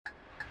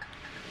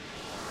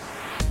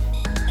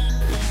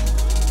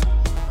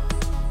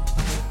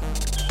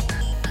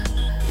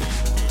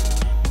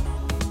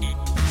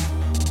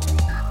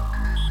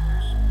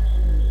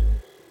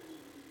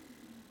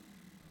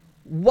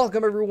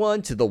Welcome,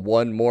 everyone, to the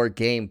One More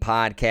Game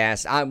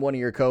podcast. I'm one of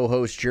your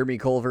co-hosts, Jeremy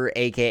Culver,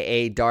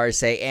 a.k.a.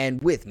 Darce, and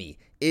with me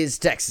is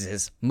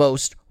Texas's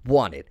most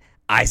wanted,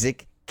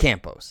 Isaac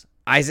Campos.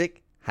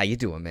 Isaac, how you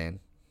doing, man?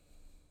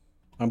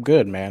 I'm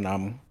good, man.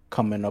 I'm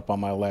coming up on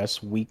my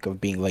last week of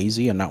being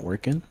lazy and not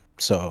working.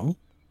 So,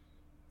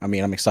 I'm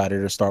excited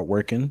to start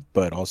working,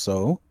 but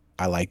also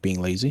I like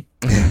being lazy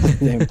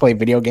and play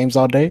video games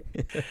all day.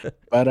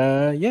 But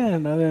yeah,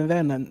 and other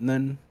than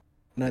that,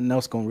 nothing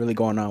else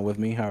going on with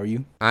me. How are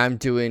you? I'm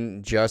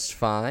doing just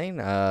fine.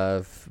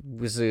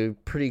 Was a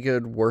pretty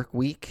good work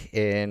week,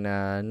 and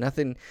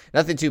nothing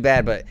too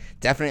bad, but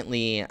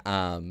definitely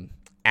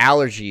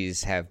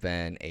allergies have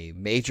been a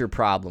major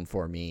problem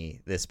for me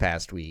this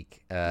past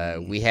week.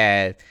 We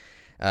had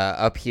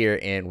up here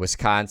in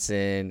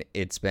Wisconsin,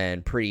 it's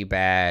been pretty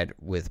bad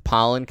with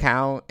pollen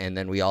count, and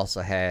then we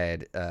also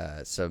had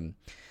some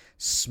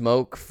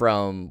smoke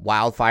from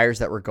wildfires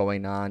that were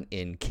going on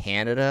in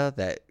Canada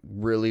that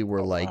really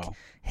were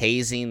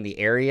hazing the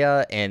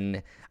area,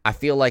 and I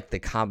feel like the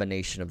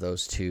combination of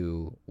those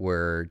two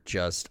were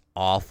just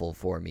awful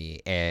for me,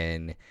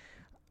 and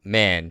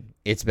man,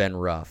 it's been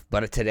rough.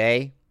 But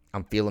today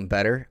I'm feeling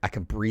better. I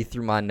can breathe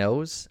through my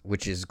nose,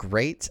 which is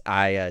great.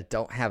 I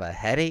don't have a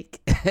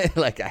headache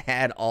like I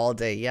had all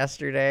day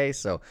yesterday,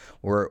 so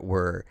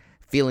we're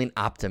feeling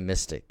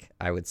optimistic,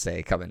 I would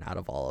say, coming out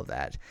of all of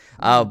that.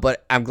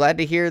 But I'm glad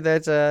to hear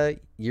that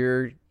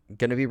you're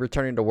going to be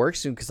returning to work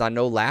soon, because I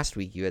know last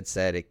week you had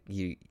said it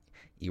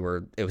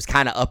was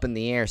kind of up in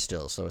the air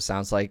still. So it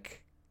sounds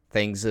like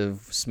things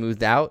have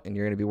smoothed out and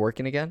you're going to be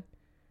working again.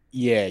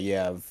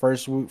 Yeah.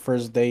 First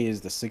day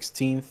is the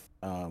 16th.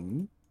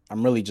 I'm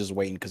really just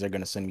waiting because they're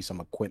gonna send me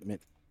some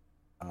equipment.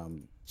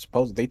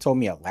 Suppose they told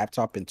me a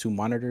laptop and 2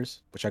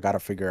 monitors, which I gotta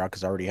figure out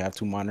because I already have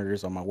 2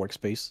 monitors on my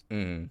workspace.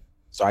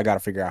 So I got to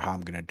figure out how I'm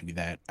going to do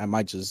that. I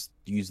might just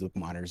use the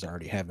monitors I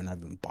already have and I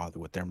haven't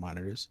bothered with their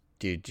monitors.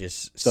 Dude,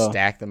 just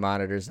stack the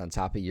monitors on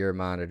top of your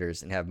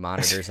monitors and have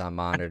monitors on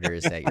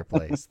monitors at your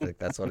place.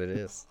 That's what it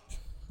is.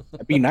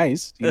 That'd be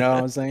nice. You know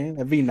what I'm saying?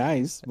 That'd be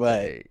nice.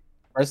 But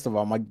first of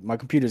all, my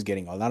computer's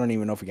getting old. I don't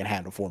even know if we can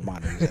handle 4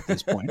 monitors at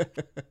this point.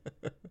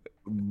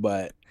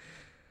 But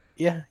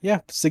yeah.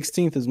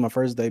 16th is my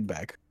first day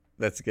back.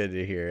 That's good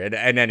to hear.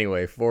 And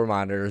anyway, 4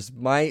 monitors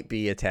might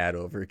be a tad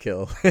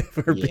overkill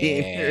for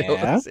being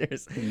real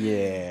serious.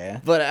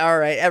 Yeah. But all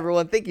right,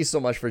 everyone, thank you so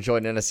much for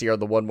joining us here on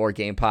the One More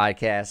Game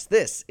podcast.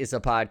 This is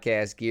a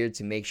podcast geared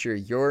to make sure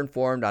you're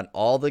informed on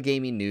all the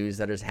gaming news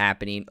that is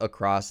happening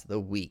across the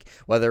week,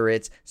 whether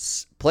it's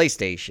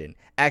PlayStation,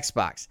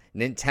 Xbox,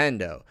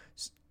 Nintendo,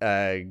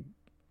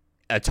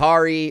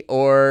 Atari,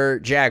 or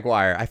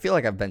Jaguar. I feel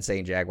like I've been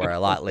saying Jaguar a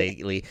lot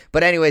lately.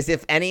 But anyways,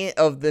 if any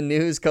of the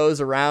news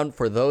goes around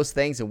for those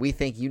things and we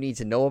think you need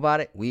to know about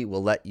it, we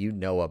will let you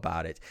know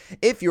about it.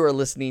 If you are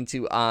listening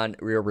to on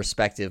your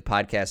respective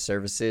podcast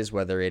services,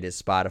 whether it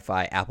is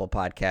Spotify, Apple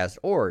Podcast,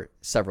 or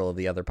several of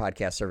the other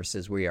podcast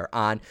services we are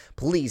on,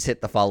 please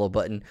hit the follow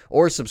button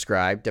or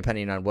subscribe,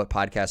 depending on what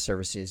podcast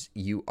services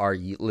you are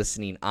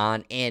listening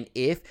on. And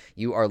if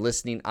you are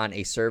listening on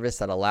a service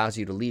that allows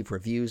you to leave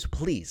reviews,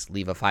 please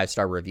leave a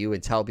 5-star review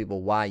and tell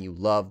people why you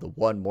love the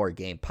One More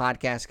Game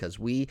podcast, because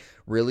we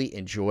really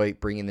enjoy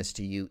bringing this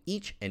to you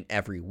each and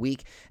every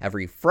week,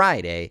 every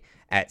Friday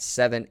at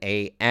 7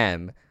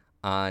 a.m.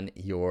 on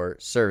your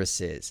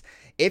services.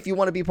 If you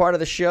want to be part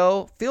of the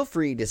show, feel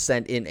free to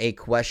send in a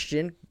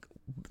question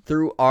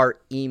through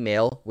our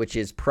email, which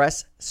is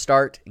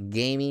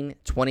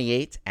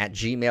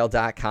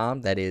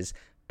pressstartgaming28@gmail.com. That is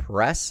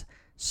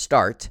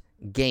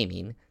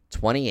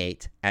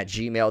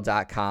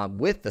pressstartgaming28@gmail.com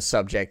with the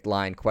subject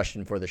line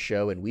question for the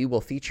show, and we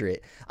will feature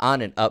it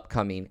on an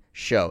upcoming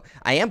show.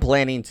 I am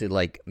planning to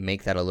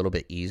make that a little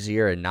bit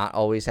easier and not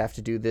always have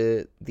to do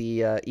the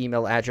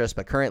email address,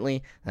 but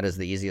currently that is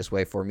the easiest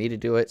way for me to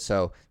do it,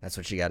 so that's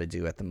what you got to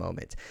do at the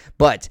moment.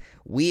 But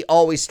we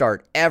always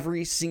start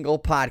every single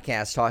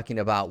podcast talking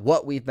about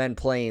what we've been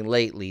playing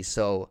lately.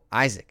 So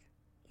Isaac,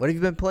 what have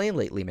you been playing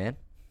lately, man?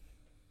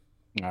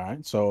 All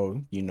right,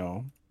 so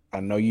I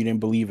know you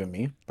didn't believe in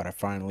me, but I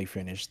finally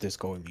finished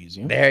Disco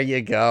Elysium. There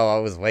you go. I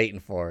was waiting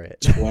for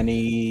it.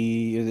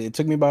 It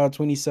took me about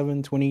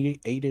 27,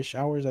 28-ish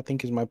hours, I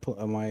think, is my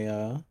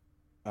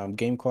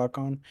game clock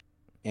on.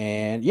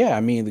 And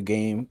yeah, the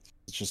game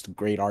is just a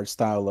great art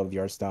style. Love the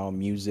art style.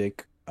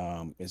 Music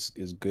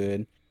is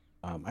good.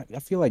 I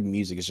feel like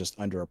music is just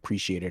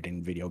underappreciated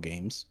in video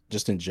games,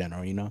 just in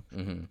general,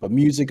 Mm-hmm. But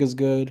music is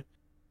good.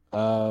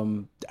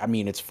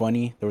 It's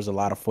funny. There was a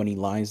lot of funny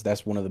lines.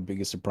 That's one of the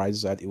biggest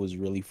surprises. That it was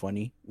really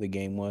funny. The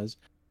game was.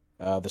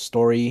 The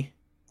story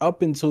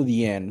up until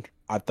the end,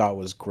 I thought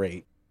was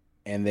great,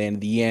 and then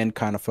the end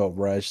kind of felt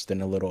rushed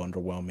and a little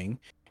underwhelming.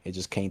 It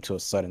just came to a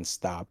sudden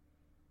stop.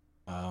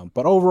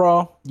 But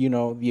overall,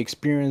 the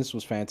experience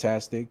was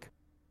fantastic.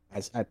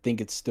 I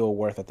think it's still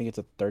worth. I think it's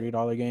a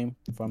 $30 game,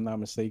 if I'm not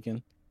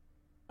mistaken.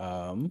 Yeah,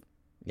 I'm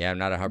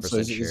not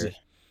 100% sure.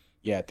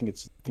 Yeah, I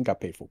think I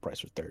paid full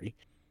price for 30.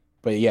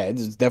 But yeah,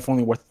 it's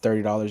definitely worth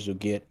 $30. You'll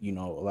get, a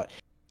lot.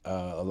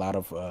 a lot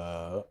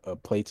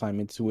of playtime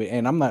into it.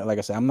 And I'm not, like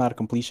I said, I'm not a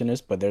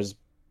completionist, but there's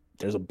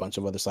a bunch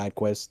of other side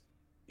quests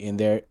in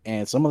there,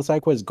 and some of the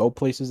side quests go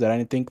places that I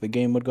didn't think the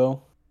game would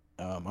go.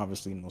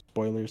 Obviously, no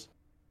spoilers,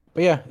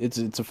 but yeah, it's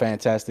a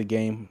fantastic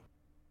game.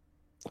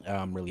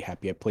 I'm really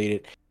happy I played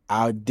it.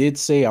 I did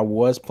say I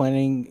was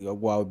planning,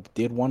 well, I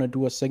did want to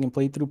do a second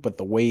playthrough, but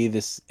the way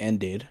this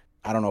ended,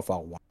 I don't know if I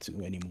want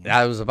to anymore.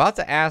 I was about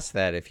to ask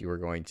that if you were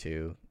going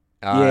to.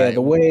 Yeah,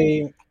 the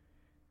way.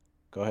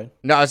 Go ahead.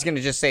 No, I was going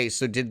to just say,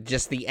 so did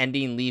just the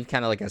ending leave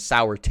kind of like a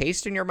sour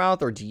taste in your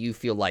mouth, or do you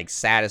feel like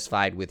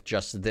satisfied with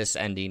just this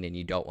ending and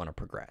you don't want to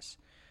progress?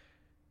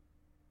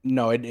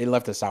 No, it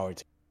left a sour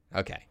taste.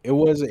 Okay.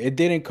 It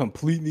didn't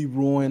completely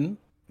ruin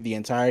the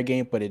entire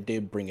game, but it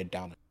did bring it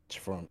down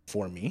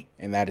for me,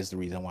 and that is the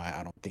reason why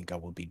I don't think I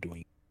will be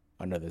doing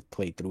another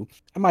playthrough.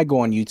 I might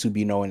go on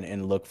YouTube,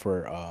 and look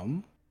for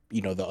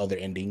the other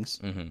endings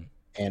Mm-hmm.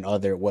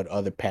 and what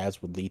other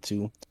paths would lead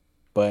to.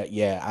 But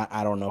yeah,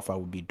 I don't know if I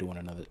would be doing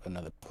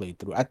another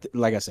playthrough.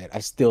 Like I said, I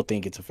still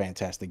think it's a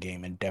fantastic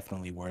game and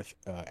definitely worth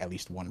at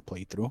least one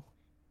playthrough.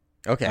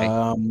 Okay.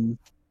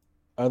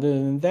 Other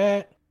than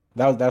that,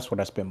 that's what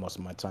I spend most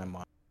of my time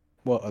on.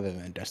 Well, other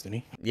than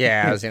Destiny.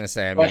 Yeah, I was going to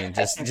say, I But mean,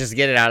 just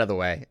get it out of the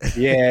way.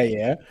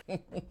 yeah.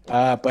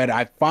 But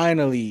I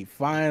finally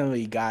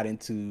got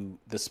into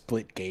the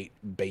Splitgate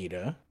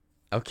beta,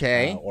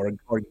 Okay. or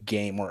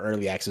game or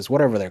early access,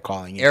 whatever they're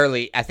calling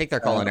it. I think they're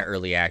calling it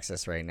early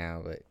access right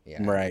now, but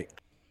yeah. Right.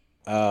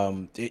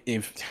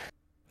 If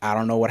I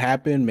don't know what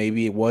happened,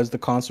 maybe it was the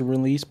console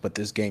release, but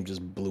this game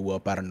just blew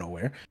up out of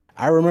nowhere.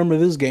 I remember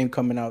this game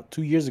coming out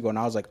 2 years ago, and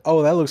I was like,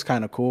 "Oh, that looks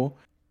kind of cool,"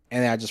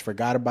 and then I just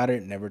forgot about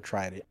it and never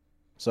tried it.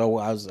 So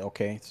I was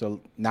okay. So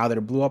now that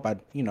it blew up, I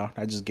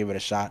just give it a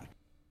shot.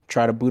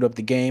 Try to boot up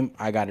the game.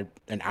 I got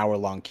an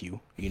hour-long queue.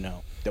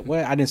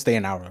 Well, I didn't stay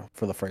an hour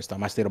for the first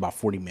time. I stayed about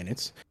 40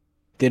 minutes.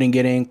 Didn't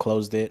get in,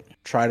 closed it.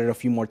 Tried it a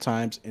few more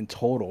times. In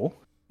total,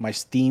 my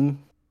Steam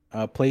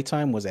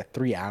playtime was at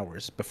 3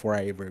 hours before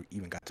I ever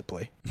even got to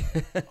play.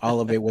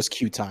 All of it was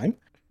queue time.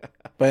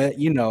 But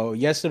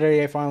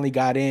yesterday I finally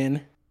got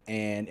in,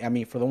 and I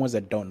mean, for the ones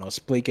that don't know,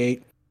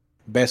 Splitgate,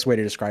 best way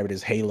to describe it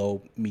is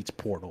Halo meets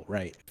Portal,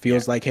 right?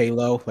 Feels like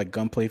Halo, like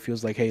gunplay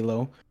feels like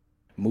Halo,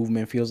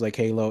 movement feels like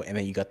Halo, and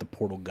then you got the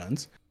Portal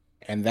guns.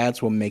 And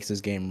that's what makes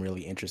this game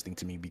really interesting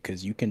to me,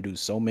 because you can do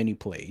so many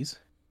plays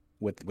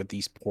with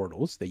these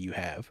portals that you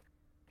have.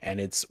 And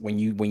it's when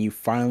you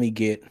finally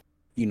get,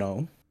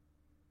 you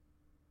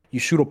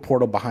shoot a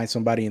portal behind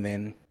somebody, and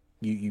then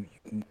you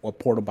a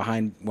portal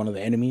behind one of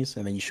the enemies,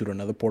 and then you shoot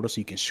another portal so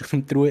you can shoot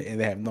them through it, and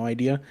they have no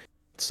idea.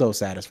 It's so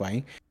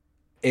satisfying.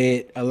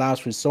 It allows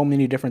for so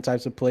many different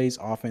types of plays,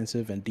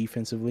 offensive and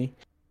defensively.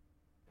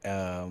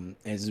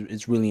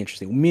 It's really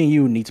interesting. Me and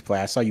you need to play.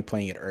 I saw you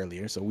playing it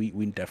earlier, so we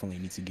definitely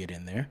need to get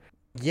in there.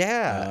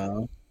 Yeah.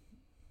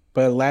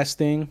 But last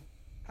thing,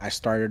 I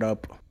started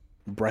up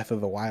Breath of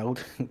the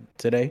Wild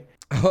today.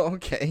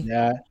 Okay.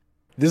 Yeah,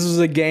 this was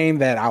a game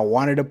that I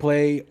wanted to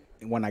play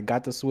when I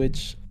got the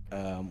Switch.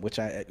 Which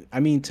I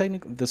mean,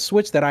 technically, the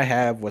Switch that I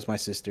have was my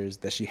sister's,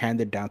 that she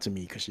handed down to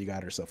me because she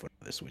got herself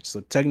another Switch. So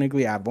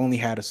technically, I've only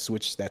had a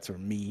Switch that's for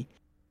me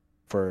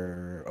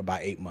for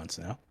about 8 months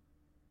now.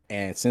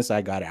 And since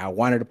I got it, I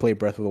wanted to play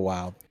Breath of the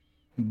Wild,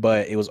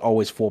 but it was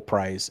always full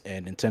price.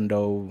 And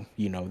Nintendo,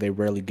 they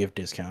rarely give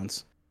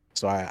discounts.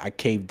 So I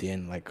caved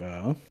in like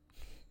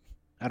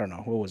I don't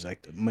know, what was it,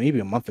 like maybe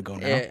a month ago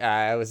now.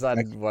 I was on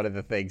one of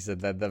the things, and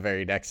then the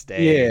very next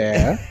day.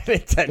 Yeah,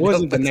 it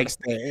wasn't the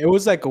next day. It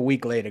was like a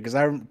week later,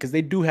 because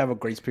they do have a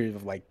grace period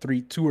of like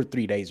 2 or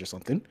 3 days or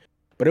something.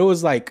 But it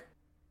was like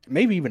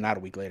maybe even not a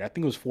week later. I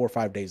think it was 4 or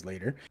 5 days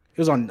later. It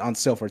was on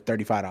sale for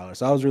 $35.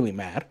 So I was really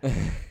mad.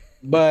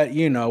 But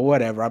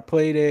whatever. I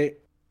played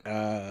it.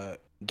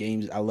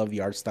 Games. I love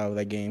the art style of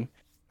that game.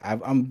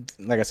 I'm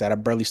like I said, I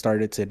barely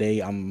started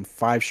today. I'm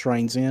 5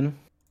 shrines in.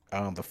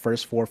 The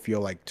first 4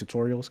 feel like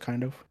tutorials,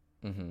 kind of.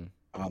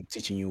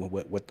 Teaching you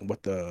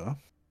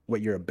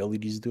what your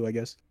abilities do, I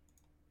guess.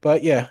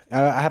 But yeah,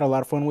 I had a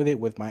lot of fun with it,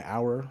 with my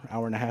hour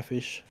and a half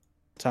ish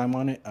time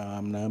on it.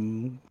 I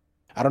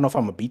don't know if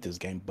I'm gonna beat this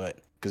game, but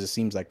because it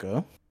seems like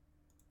a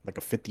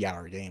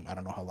 50-hour game. I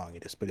don't know how long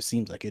it is, but it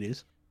seems like it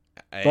is.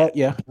 But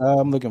yeah,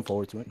 I'm looking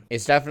forward to it.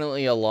 It's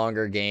definitely a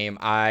longer game.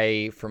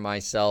 For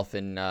myself,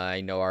 and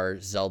I know our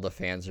Zelda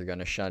fans are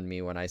gonna shun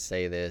me when I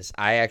say this,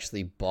 I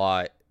actually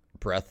bought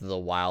Breath of the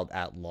Wild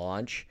at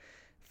launch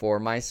for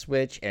my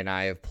Switch, and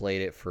I have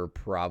played it for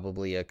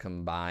probably a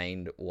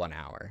combined 1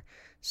 hour.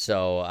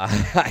 So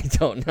I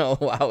don't know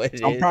how it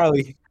is. I'm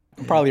probably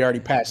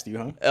already past you,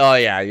 huh? Oh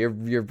yeah,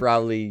 you're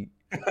probably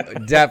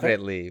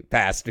definitely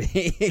past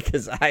me,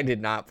 because I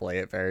did not play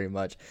it very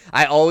much.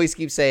 I always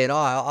keep saying, "Oh,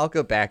 I'll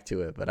go back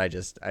to it," but I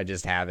just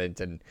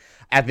haven't. And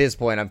at this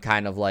point, I'm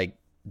kind of like,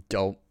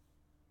 don't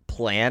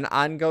plan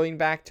on going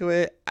back to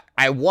it.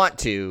 I want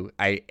to,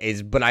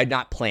 but I'm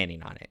not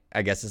planning on it,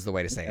 I guess is the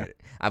way to say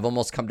it. I've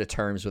almost come to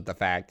terms with the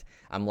fact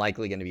I'm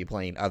likely going to be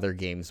playing other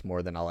games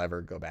more than I'll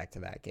ever go back to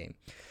that game.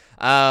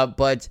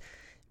 But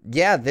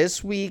yeah,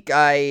 this week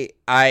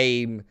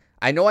I'm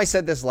I know I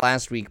said this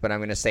last week, but I'm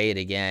going to say it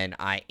again.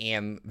 I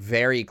am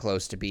very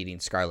close to beating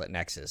Scarlet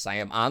Nexus. I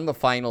am on the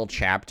final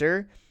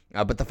chapter,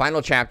 but the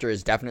final chapter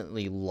is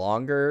definitely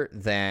longer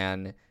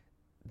than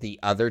the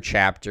other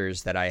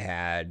chapters that I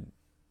had,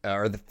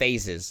 or the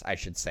phases, I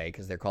should say,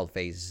 because they're called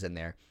phases in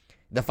there.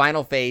 The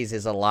final phase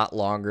is a lot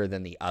longer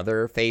than the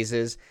other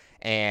phases,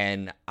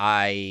 and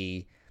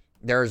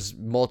there's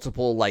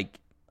multiple, like,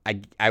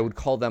 I would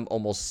call them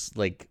almost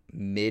like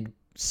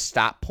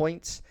mid-stop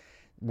points,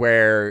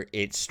 where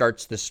it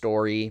starts the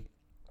story,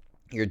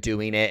 you're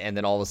doing it, and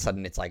then all of a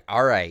sudden it's like,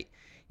 all right,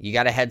 you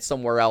got to head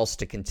somewhere else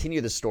to continue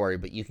the story,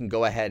 but you can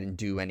go ahead and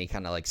do any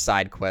kind of like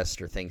side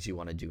quest or things you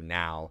want to do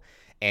now.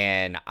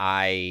 And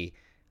I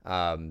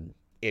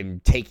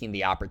am taking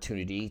the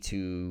opportunity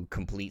to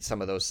complete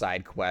some of those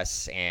side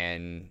quests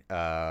and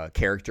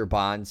character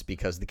bonds,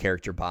 because the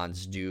character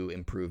bonds do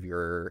improve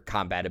your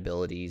combat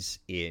abilities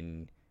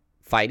in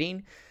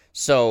fighting.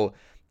 So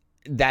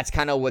that's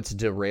kind of what's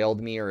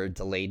derailed me or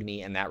delayed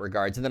me in that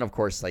regards. And then, of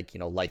course, like,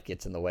 life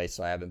gets in the way,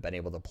 so I haven't been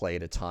able to play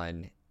it a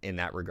ton in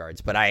that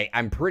regards. But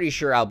I'm pretty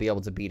sure I'll be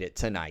able to beat it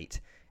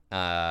tonight,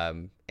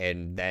 and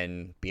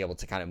then be able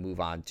to kind of move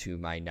on to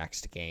my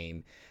next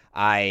game.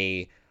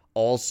 I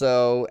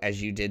also, as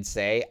you did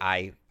say,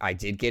 I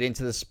did get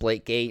into the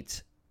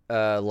Splitgate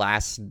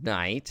last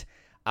night.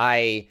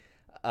 I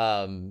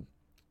kind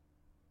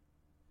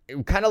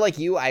of like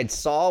you, I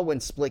saw when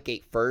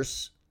Splitgate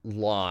first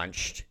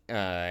launched,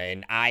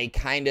 and I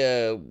kind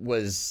of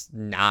was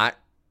not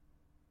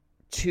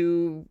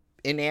too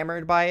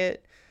enamored by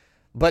it,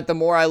 but the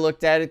more I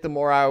looked at it, the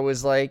more I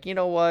was like, you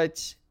know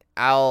what,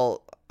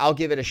 I'll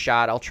give it a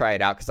shot. I'll try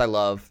it out, because I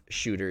love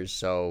shooters,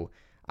 so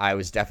I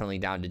was definitely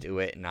down to do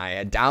it. And I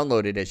had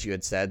downloaded, as you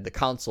had said, the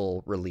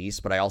console release,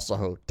 but I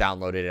also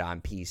downloaded it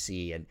on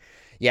PC. And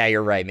yeah,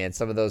 you're right, man,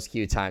 some of those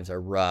queue times are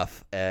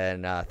rough,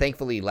 and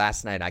thankfully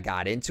last night I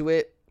got into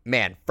it.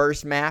 Man,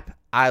 first map,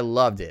 I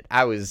loved it.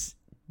 I was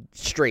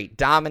straight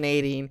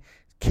dominating,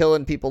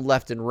 killing people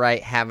left and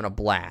right, having a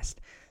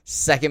blast.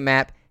 Second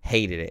map,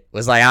 hated it.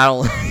 Was like,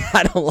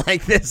 I don't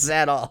like this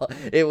at all.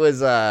 It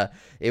was a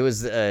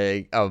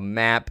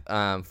map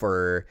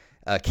for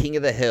King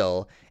of the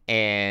Hill,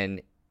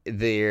 and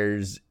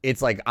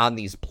it's like on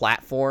these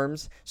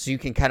platforms, so you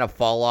can kind of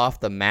fall off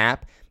the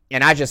map.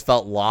 And I just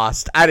felt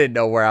lost. I didn't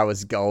know where I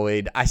was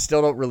going. I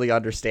still don't really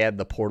understand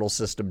the portal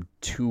system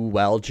too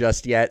well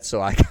just yet, so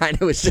I kind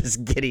of was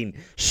just getting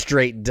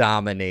straight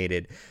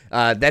dominated.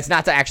 That's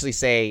not to actually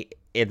say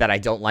that I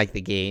don't like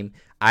the game.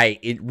 I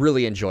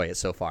really enjoy it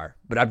so far.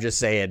 But I'm just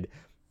saying,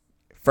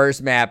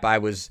 first map, I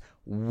was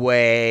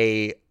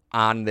way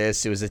on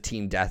this. It was a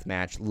team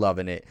deathmatch,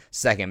 loving it.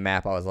 Second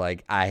map, I was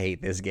like, I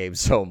hate this game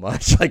so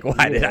much. Like,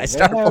 why did I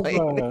start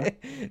playing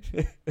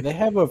it? They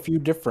have a few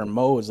different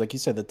modes. Like you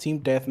said, the team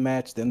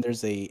deathmatch, then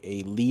there's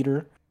a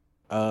leader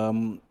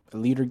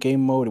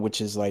game mode, which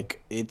is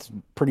like, it's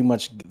pretty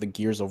much the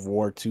Gears of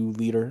War 2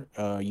 leader.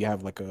 You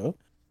have like a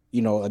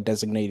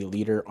designated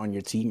leader on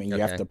your team, and you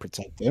have to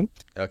protect them.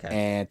 Okay.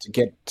 And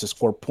to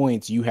score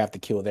points, you have to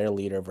kill their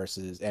leader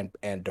versus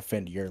and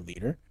defend your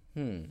leader.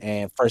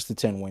 And first to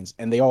 10 wins.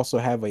 And they also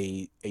have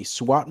a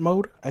SWAT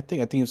mode. I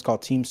think it's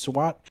called Team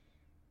SWAT,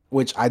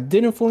 which I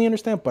didn't fully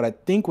understand, but I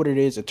think what it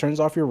is, it turns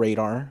off your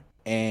radar,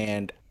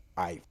 and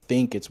I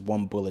think it's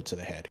one bullet to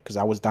the head, because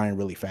I was dying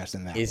really fast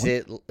in that. Is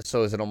it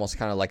almost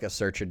kind of like a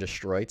search or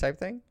destroy type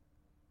thing?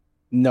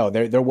 No,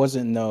 there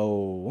wasn't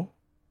no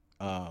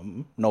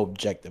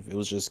objective. It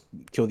was just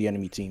kill the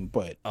enemy team,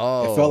 but it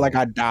felt like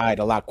I died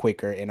a lot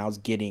quicker, and I was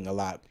getting a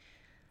lot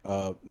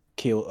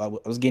I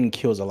was getting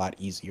kills a lot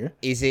easier.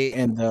 Is it?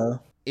 And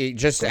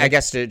I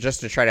guess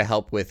to try to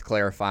help with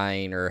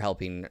clarifying or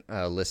helping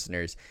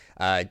listeners,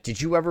 did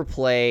you ever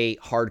play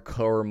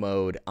hardcore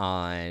mode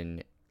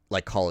on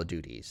like Call of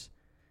Duties?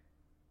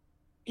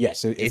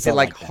 Yes. Is it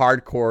like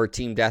hardcore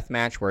team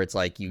deathmatch, where it's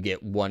like you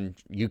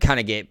kind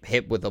of get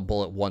hit with a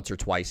bullet once or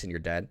twice and you're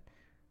dead?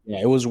 Yeah,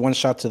 it was one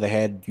shot to the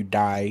head, you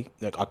die,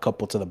 like a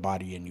couple to the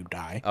body, and you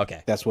die.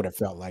 Okay. That's what it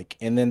felt like.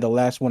 And then the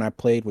last one I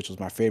played, which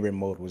was my favorite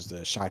mode, was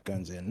the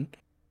shotgun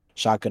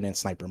and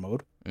sniper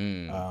mode.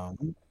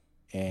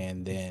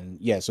 And then,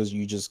 so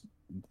you just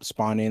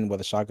spawn in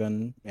with a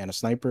shotgun and a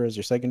sniper as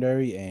your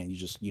secondary, and you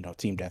just,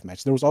 team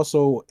deathmatch. There was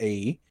also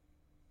a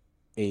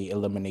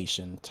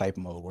elimination type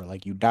mode where,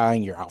 like, you die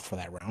and you're out for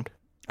that round.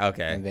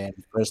 Okay. And then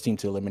first team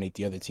to eliminate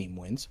the other team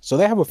wins. So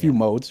they have a few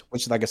modes,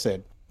 which, like I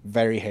said,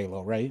 very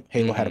Halo, right?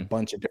 Halo had a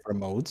bunch of different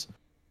modes.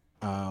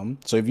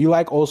 So if you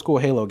like old school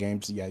Halo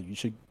games, you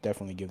should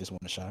definitely give this one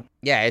a shot.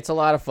 Yeah, it's a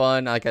lot of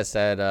fun. Like I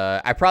said,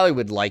 I probably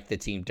would like the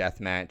team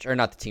deathmatch, or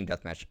not the team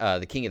deathmatch,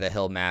 the King of the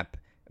Hill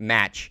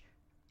match,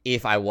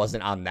 if I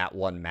wasn't on that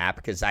one map,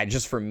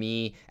 because for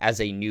me as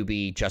a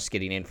newbie just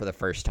getting in for the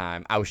first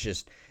time, I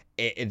was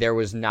there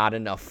was not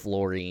enough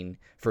flooring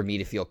for me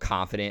to feel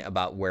confident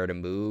about where to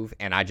move,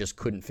 and I just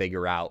couldn't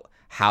figure out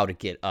how to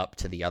get up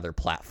to the other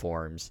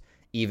platforms.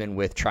 Even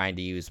with trying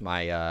to use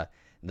my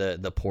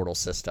the portal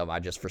system, I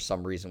just for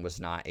some reason was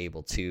not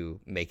able to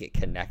make it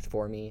connect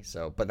for me.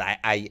 So, but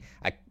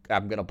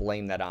I'm gonna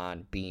blame that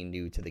on being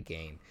new to the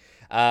game.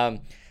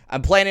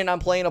 I'm planning on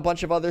playing a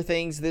bunch of other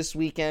things this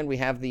weekend. We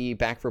have the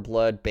Back 4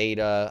 Blood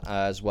beta,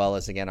 as well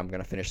as, again, I'm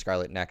going to finish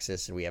Scarlet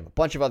Nexus, and we have a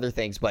bunch of other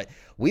things. But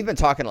we've been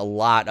talking a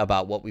lot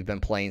about what we've been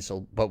playing,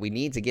 but we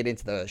need to get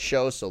into the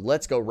show. So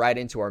let's go right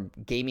into our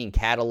gaming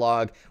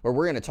catalog, where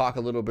we're going to talk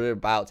a little bit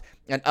about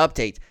an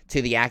update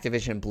to the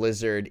Activision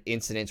Blizzard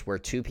incidents where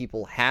 2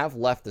 people have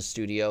left the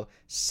studio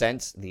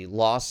since the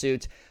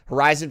lawsuit.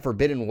 Horizon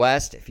Forbidden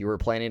West, if you were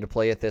planning to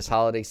play it this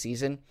holiday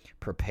season,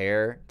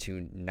 prepare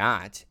to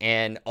not.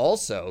 And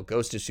also,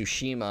 Ghost of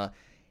Tsushima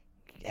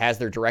has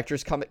their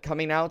directors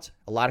coming out.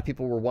 A lot of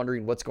people were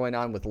wondering what's going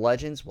on with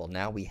Legends. Well,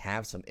 now we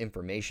have some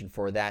information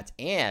for that.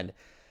 And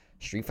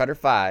Street Fighter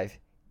V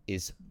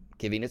is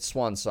giving its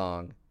swan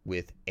song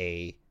with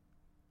a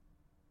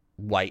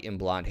white and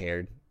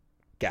blonde-haired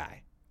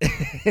guy.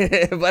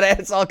 But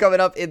it's all coming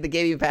up in the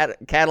gaming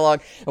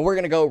catalog, and we're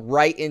going to go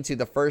right into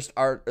the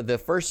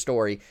first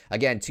story.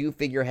 Again, 2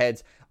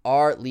 figureheads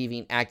are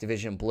leaving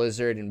Activision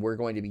Blizzard, and we're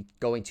going to be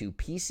going to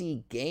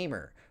PC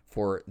Gamer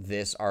for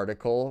this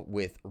article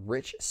with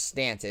Rich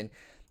Stanton.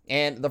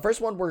 And the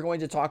first one we're going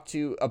to talk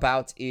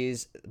about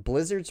is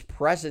Blizzard's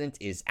president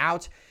is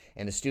out,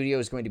 and the studio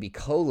is going to be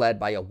co-led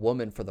by a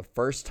woman for the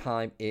first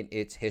time in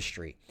its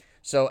history.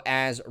 So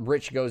as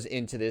Rich goes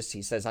into this,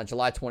 he says, on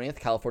July 20th,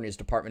 California's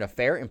Department of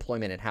Fair,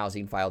 Employment, and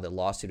Housing filed a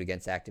lawsuit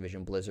against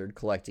Activision Blizzard,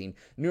 collecting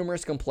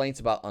numerous complaints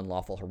about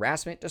unlawful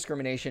harassment,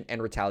 discrimination,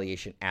 and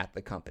retaliation at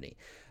the company.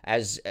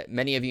 As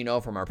many of you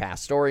know from our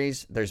past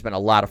stories, there's been a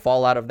lot of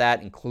fallout of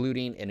that,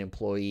 including an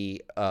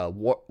employee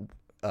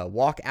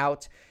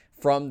walkout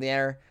from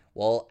there.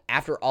 Well,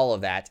 after all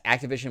of that,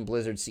 Activision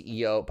Blizzard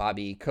CEO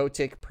Bobby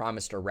Kotick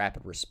promised a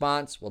rapid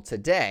response. Well,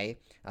 today,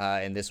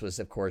 and this was,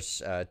 of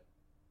course,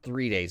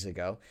 3 days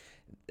ago,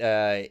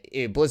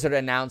 Blizzard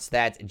announced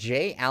that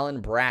J. Allen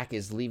Brack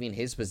is leaving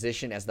his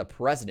position as the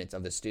president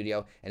of the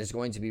studio and is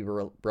going to be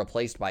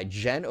replaced by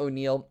Jen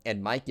Oneal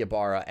and Mike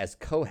Ybarra as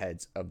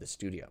co-heads of the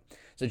studio.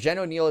 So Jen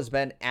Oneal has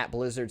been at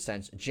Blizzard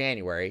since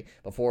January,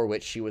 before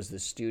which she was at the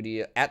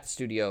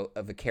studio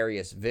of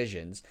Vicarious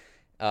Visions.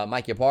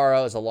 Mike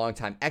Ybarra is a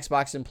longtime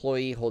Xbox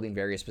employee, holding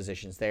various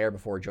positions there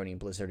before joining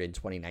Blizzard in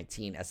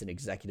 2019 as an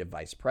executive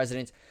vice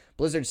president.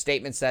 Blizzard's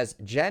statement says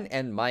Jen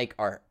and Mike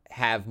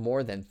have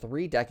more than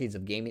 3 decades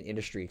of gaming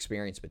industry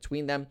experience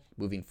between them.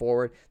 Moving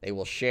forward, they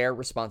will share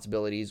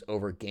responsibilities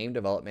over game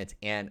development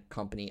and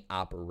company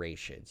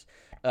operations.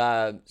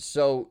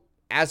 So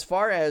as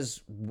far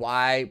as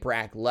why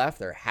Brack left,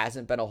 there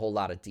hasn't been a whole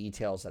lot of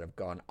details that have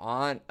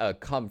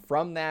come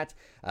from that,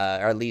 or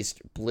at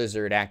least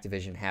Blizzard,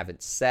 Activision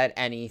haven't said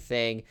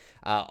anything.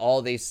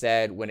 All they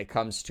said when it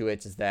comes to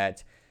it is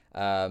that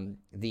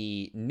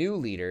the new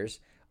leaders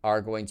are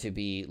going to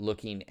be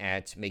looking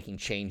at making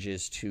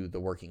changes to the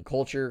working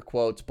culture.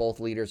 Quote,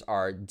 both leaders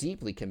are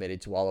deeply committed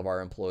to all of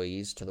our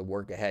employees to the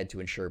work ahead to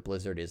ensure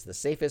Blizzard is the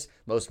safest,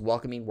 most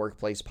welcoming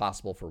workplace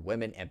possible for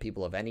women and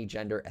people of any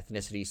gender,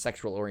 ethnicity,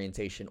 sexual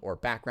orientation, or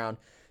background,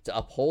 to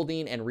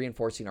upholding and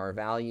reinforcing our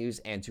values,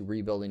 and to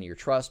rebuilding your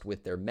trust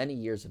with their many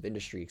years of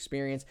industry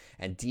experience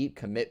and deep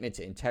commitment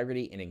to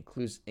integrity and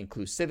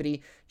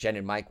inclusivity. Jen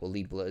and Mike will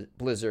lead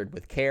Blizzard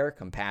with care,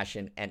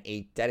 compassion, and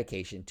a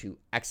dedication to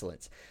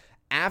excellence.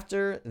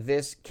 After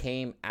this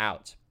came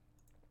out,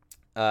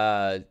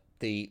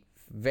 the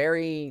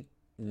very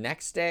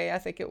next day, I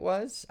think it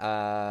was,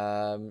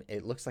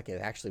 it looks like it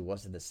actually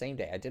wasn't the same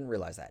day. I didn't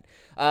realize that.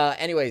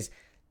 Anyways,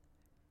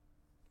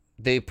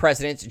 the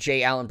president,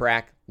 J. Allen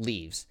Brack,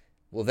 leaves.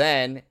 Well,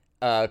 then,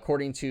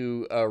 according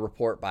to a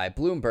report by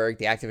Bloomberg,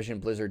 the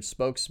Activision Blizzard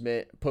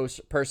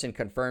spokesperson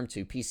confirmed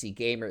to PC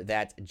Gamer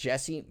that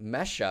Jesse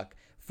Meshuk,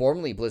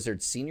 formerly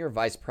Blizzard's senior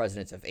vice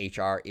president of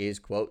HR, is,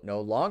 quote, no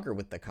longer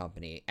with the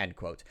company, end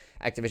quote.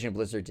 Activision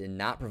Blizzard did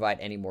not provide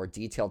any more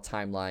detailed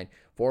timeline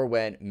for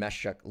when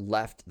Meshuk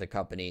left the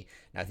company.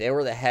 Now, they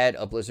were the head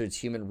of Blizzard's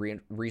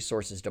Human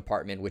Resources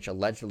Department, which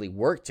allegedly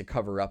worked to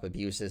cover up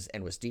abuses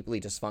and was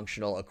deeply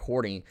dysfunctional,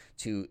 according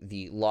to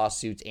the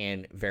lawsuit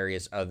and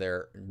various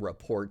other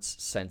reports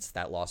since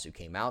that lawsuit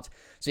came out.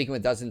 Speaking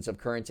with dozens of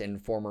current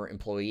and former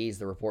employees,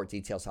 the report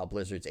details how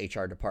Blizzard's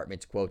HR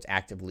department, quote,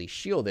 actively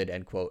shielded,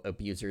 end quote,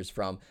 abusers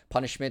from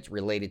punishment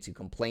related to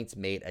complaints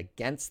made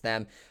against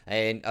them.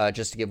 And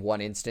just to give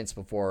one instance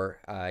before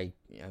I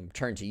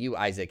turn to you,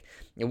 Isaac.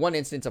 In one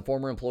instance, a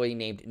former employee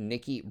named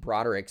Nikki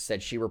Broderick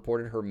said she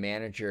reported her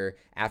manager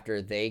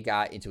after they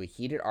got into a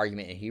heated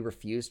argument and he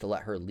refused to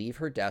let her leave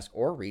her desk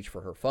or reach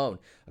for her phone.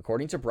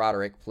 According to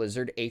Broderick,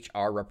 Blizzard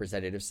HR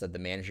representatives said the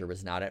manager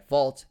was not at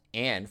fault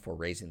and for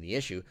raising the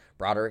issue.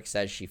 Broderick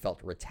says she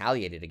felt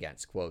retaliated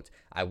against. Quote,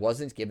 I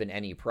wasn't given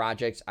any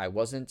projects. I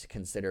wasn't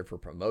considered for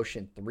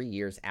promotion 3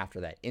 years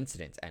after that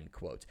incident, end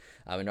quote.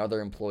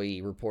 Another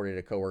employee reported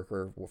a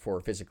coworker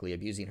for physically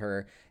abusing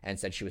her and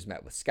said she was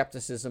met with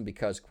skepticism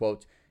because,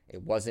 quote,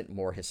 it wasn't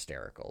more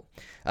hysterical.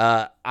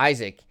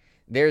 Isaac,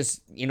 there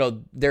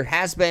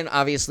has been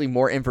obviously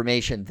more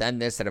information than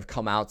this that have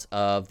come out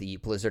of the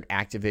Blizzard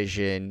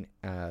Activision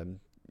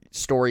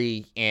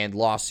story and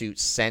lawsuit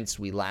since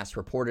we last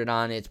reported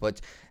on it,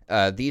 but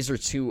these are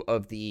two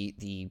of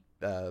the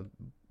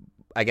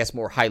I guess,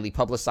 more highly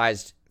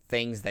publicized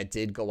things that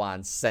did go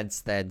on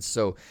since then.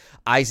 So,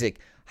 Isaac,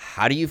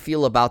 how do you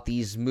feel about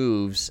these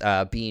moves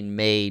being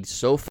made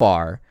so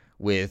far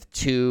with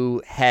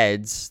two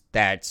heads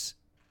that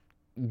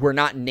were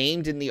not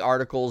named in the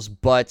articles,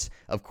 but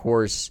of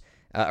course,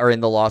 or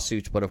in the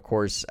lawsuits, but of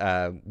course,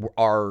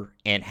 are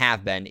and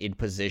have been in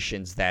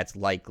positions that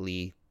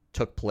likely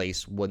took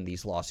place when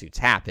these lawsuits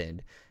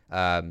happened?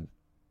 How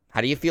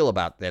do you feel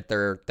about that?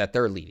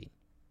 They're leading.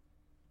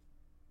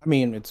 I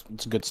mean,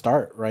 it's a good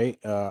start, right?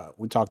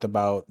 We talked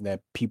about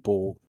that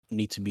people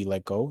need to be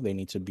let go. They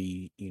need to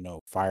be,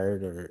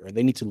 fired, or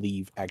they need to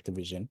leave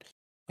Activision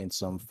in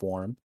some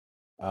form.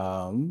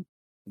 Um,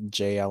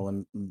 J.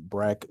 Allen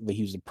Brack,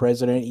 he was the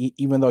president,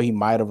 even though he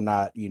might have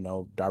not,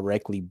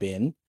 directly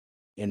been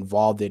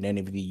involved in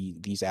any of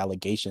these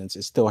allegations.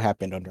 It still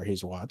happened under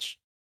his watch.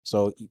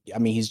 So I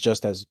mean, he's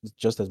just as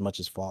much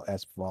as fault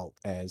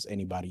as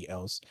anybody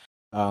else.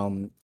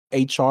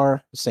 HR,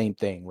 same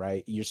thing,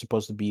 right? You're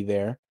supposed to be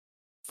there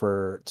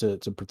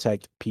to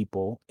protect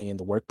people in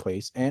the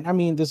workplace. And I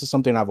mean, this is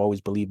something I've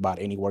always believed about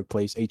any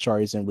workplace. HR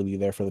isn't really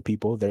there for the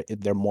people.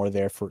 They're more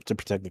there to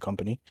protect the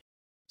company.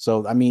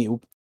 So I mean,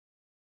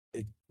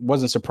 it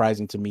wasn't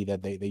surprising to me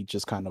that they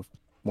just kind of,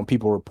 when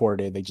people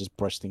reported, they just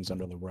brushed things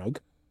under the rug.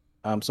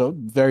 So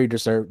very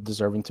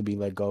deserving to be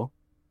let go.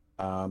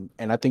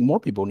 And I think more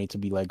people need to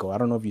be let go. I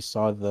don't know if you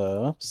saw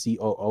the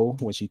COO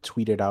when she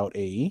tweeted out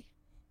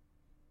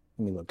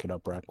let me look it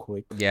up right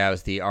quick. Yeah, it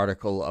was the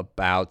article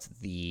about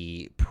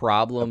the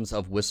problems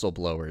of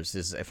whistleblowers.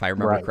 Is, if I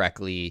remember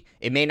correctly,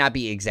 it may not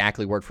be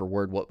exactly word for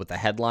word what the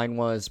headline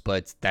was,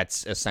 but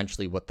that's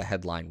essentially what the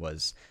headline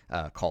was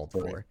called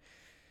for.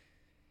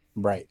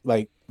 Right.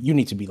 Like, you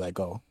need to be let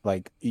go.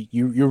 Like,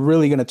 you're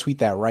really gonna tweet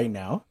that right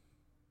now?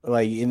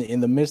 Like, in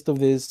the midst of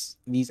these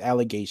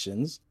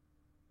allegations,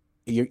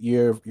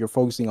 you're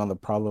focusing on the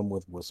problem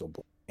with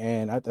whistleblower.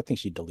 And I think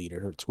she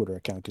deleted her Twitter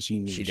account because she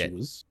knew she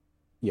was.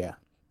 Yeah.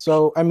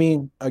 So I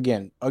mean,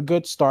 again, a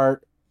good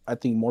start. I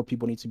think more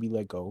people need to be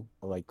let go,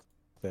 like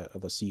the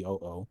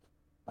COO.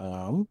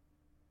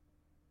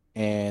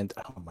 And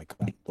oh my God,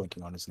 I'm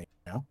blanking on his name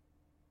now.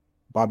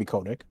 Bobby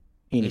Kotick.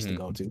 He needs to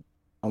go too.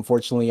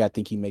 Unfortunately, I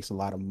think he makes a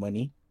lot of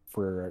money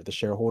for the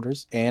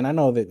shareholders, and I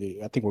know that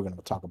I think we're going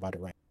to talk about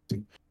it right now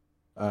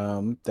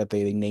too. That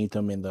they named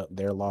him in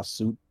their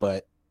lawsuit,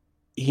 but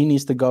he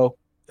needs to go.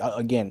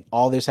 Again,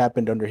 all this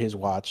happened under his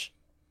watch.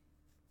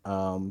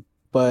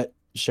 But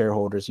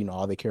shareholders,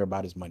 all they care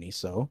about is money,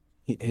 so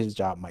his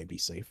job might be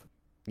safe.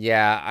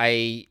 Yeah,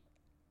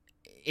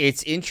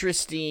 it's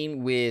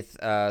interesting with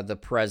the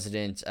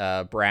president,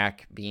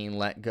 Brack, being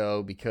let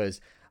go, because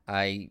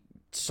I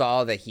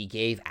saw that he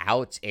gave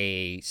out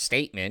a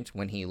statement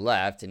when he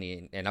left,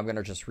 and I'm going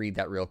to just read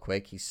that real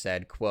quick. He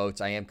said,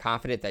 quote, "I am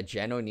confident that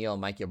Jen Oneal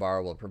and Mike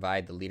Ybarra will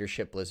provide the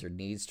leadership Blizzard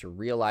needs to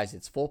realize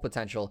its full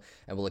potential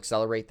and will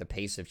accelerate the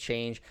pace of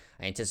change.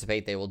 I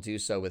anticipate they will do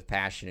so with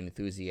passion and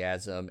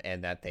enthusiasm,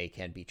 and that they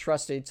can be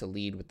trusted to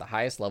lead with the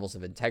highest levels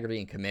of integrity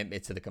and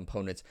commitment to the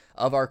components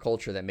of our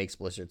culture that makes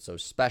Blizzard so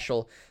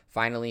special.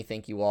 Finally,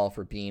 thank you all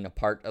for being a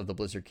part of the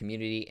Blizzard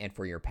community and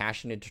for your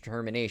passionate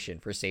determination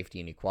for safety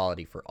and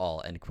equality for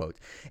all," end quote.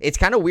 It's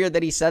kind of weird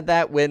that he said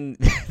that when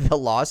the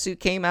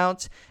lawsuit came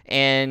out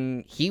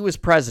and he was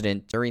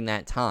president during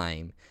that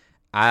time.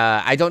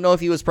 I don't know if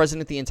he was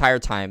president the entire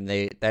time.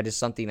 That is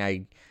something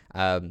I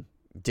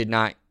did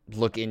not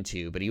look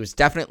into, but he was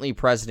definitely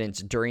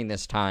president during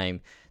this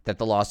time that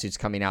the lawsuit's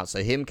coming out.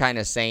 So him kind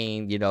of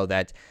saying,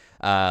 that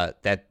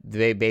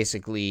they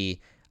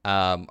basically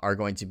are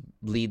going to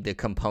lead the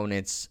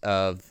components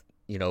of,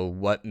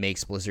 what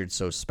makes Blizzard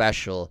so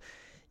special.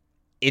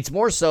 It's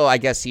more so, I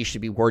guess he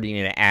should be wording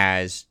it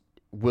as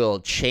will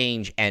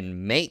change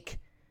and make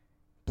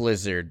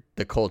Blizzard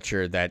the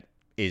culture that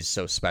is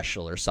so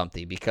special or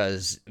something,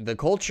 because the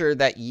culture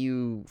that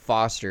you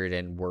fostered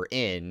and were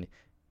in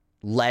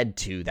led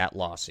to that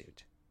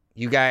lawsuit.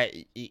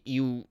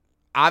 You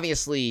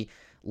obviously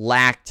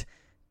lacked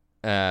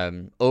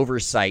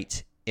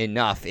oversight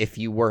enough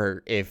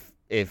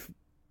if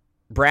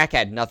Brack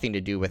had nothing to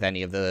do with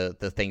any of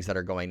the things that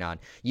are going on.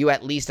 You,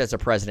 at least as a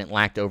president,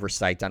 lacked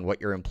oversight on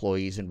what your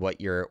employees and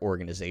what your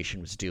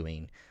organization was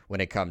doing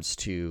when it comes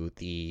to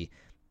the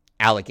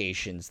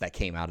allegations that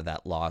came out of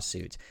that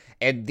lawsuit.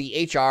 And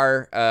the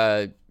HR,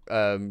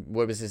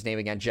 what was his name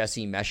again?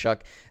 Jesse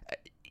Meshuk.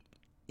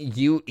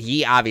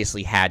 He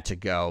obviously had to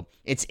go.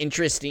 It's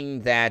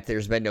interesting that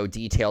there's been no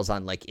details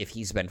on if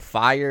he's been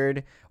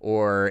fired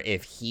or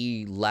if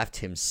he left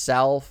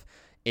himself.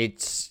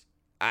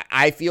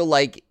 I feel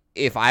like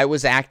if I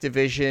was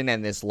Activision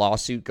and this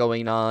lawsuit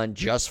going on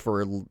just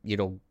for,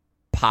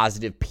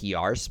 positive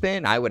PR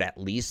spin, I would at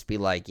least be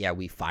like, yeah,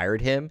 we fired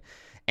him.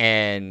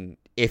 And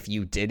if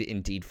you did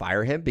indeed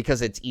fire him,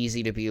 because it's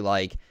easy to be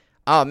like,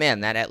 oh man,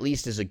 that at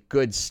least is a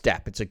good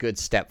step. It's a good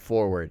step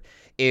forward.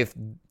 If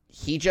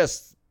he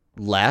just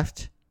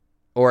left,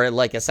 or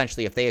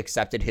essentially if they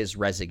accepted his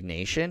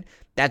resignation,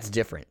 that's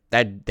different.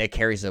 That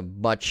carries a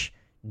much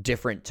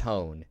different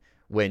tone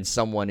when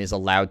someone is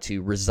allowed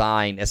to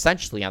resign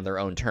essentially on their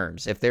own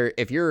terms.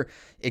 If you're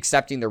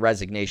accepting the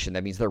resignation,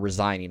 that means they're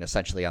resigning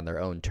essentially on their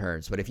own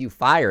terms. But if you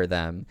fire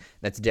them,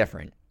 that's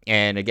different.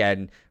 And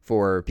again,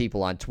 for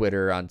people on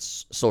Twitter, on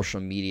social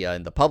media,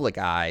 in the public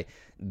eye,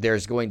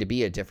 there's going to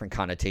be a different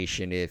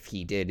connotation if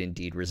he did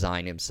indeed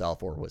resign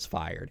himself or was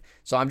fired.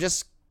 So I'm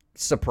just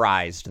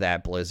surprised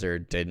that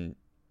Blizzard didn't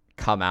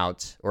come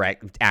out, or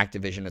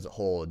Activision as a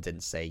whole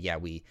didn't say, yeah,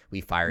 we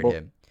fired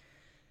him.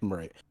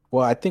 Right.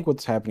 Well, I think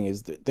what's happening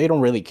is that they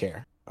don't really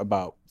care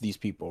about these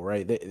people,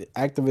 right?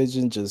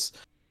 Activision just,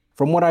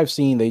 from what I've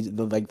seen,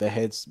 the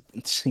heads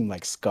seem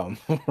like scum,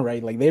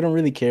 right? Like they don't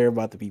really care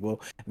about the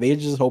people. They're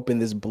just hoping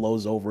this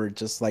blows over,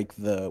 just like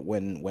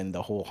when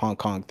the whole Hong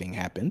Kong thing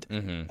happened.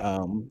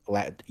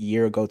 A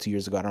year ago, 2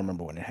 years ago, I don't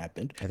remember when it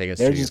happened. I think it's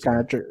they're just kind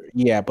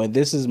of but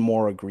this is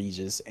more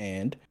egregious,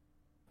 and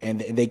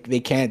they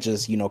can't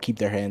just keep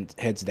their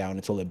heads down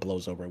until it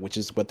blows over, which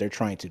is what they're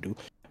trying to do.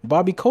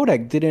 Bobby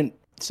Kotick didn't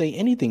say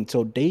anything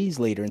till days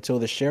later, until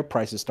the share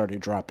prices started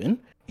dropping,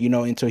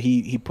 until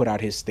he put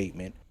out his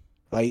statement.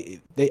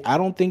 Like I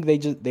don't think they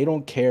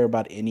don't care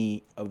about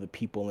any of the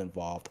people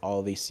involved.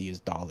 All they see is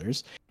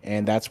dollars,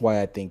 and that's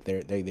why I think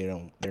they're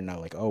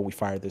not like, oh, we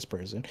fired this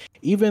person.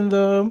 Even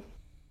the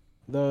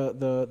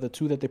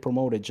two that they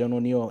promoted, Jen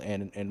O'Neill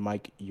and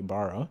Mike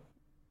Ybarra,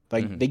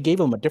 like they gave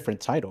them a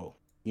different title.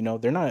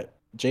 They're not.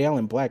 J.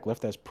 Allen Black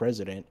left as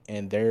president,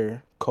 and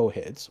they're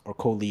co-heads or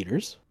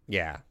co-leaders.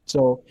 Yeah.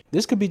 So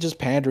this could be just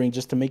pandering,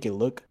 just to make it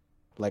look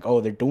like,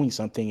 oh, they're doing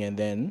something, and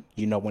then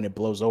when it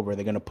blows over,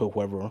 they're gonna put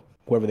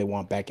whoever they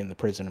want back in the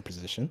president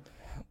position.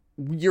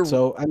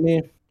 So I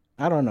mean,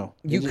 I don't know.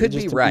 You could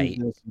be right.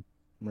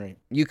 Right.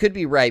 You could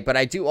be right, but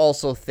I do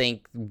also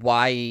think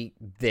why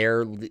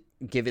they're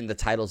given the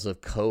titles of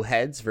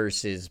co-heads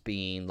versus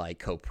being like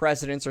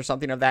co-presidents or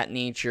something of that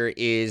nature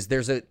is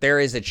there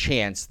is a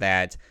chance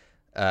that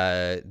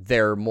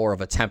they're more of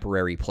a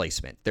temporary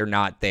placement. They're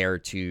not there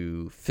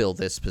to fill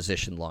this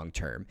position long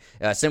term.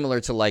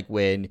 Similar to like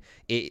when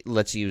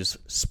let's use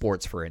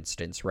sports for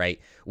instance, right?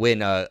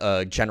 When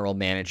a general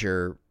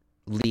manager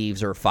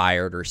leaves or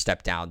fired or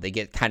stepped down, they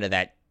get kind of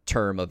that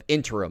term of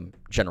interim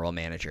general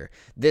manager.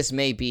 This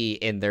may be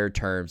in their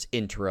terms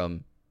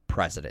interim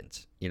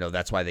president.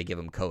 That's why they give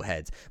them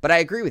co-heads. But I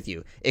agree with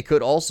you. It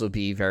could also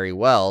be very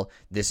well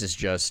this is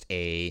just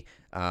a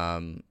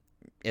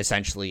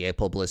essentially a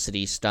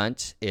publicity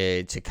stunt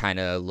to kind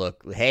of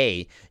look,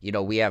 hey,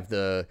 we have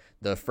the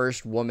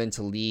first woman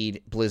to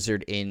lead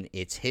Blizzard in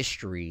its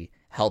history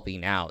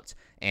helping out.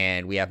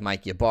 And we have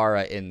Mike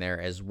Ybarra in there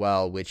as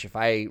well, which if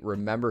I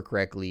remember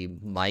correctly,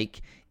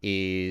 Mike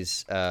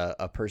is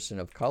a person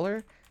of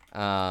color.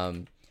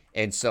 And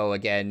so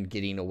again,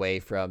 getting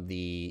away from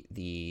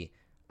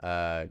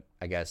I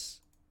guess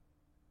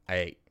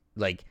I'm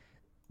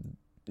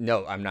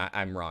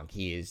wrong.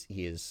 He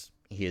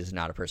is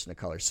not a person of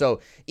color.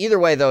 So either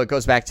way, though, it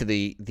goes back to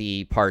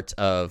the part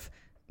of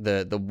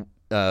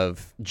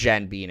of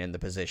Jen being in the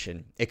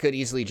position. It could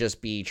easily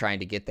just be trying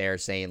to get there,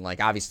 saying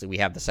like, obviously we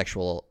have the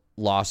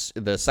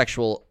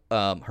sexual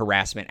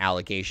harassment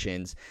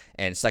allegations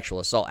and sexual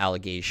assault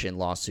allegation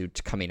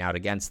lawsuit coming out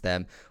against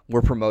them.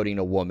 We're promoting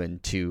a woman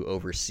to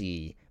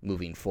oversee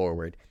moving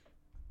forward.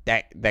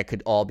 That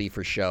could all be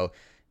for show.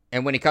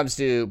 And when it comes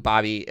to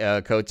Bobby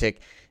Kotick,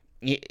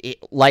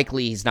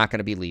 likely he's not going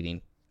to be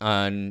leaving.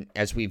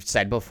 As we've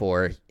said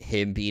before,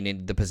 him being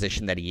in the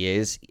position that he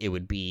is, it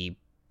would be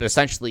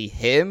essentially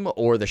him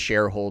or the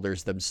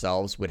shareholders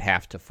themselves would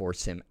have to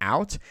force him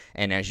out.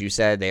 And as you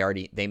said,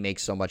 they make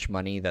so much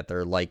money that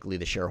they're likely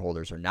the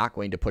shareholders are not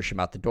going to push him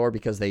out the door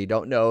because they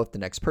don't know if the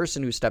next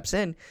person who steps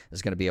in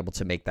is going to be able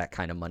to make that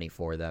kind of money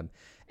for them.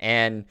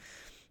 And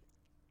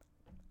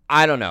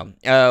I don't know.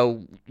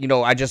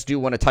 I just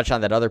do want to touch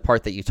on that other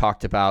part that you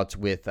talked about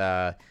with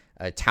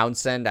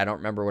Townsend. I don't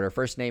remember what her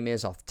first name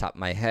is off the top of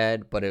my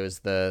head, but it was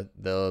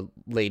the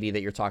lady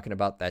that you're talking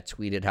about that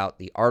tweeted out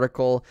the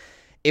article.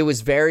 It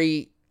was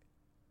very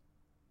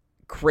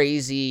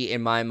crazy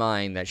in my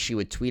mind that she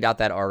would tweet out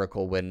that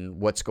article when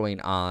what's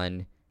going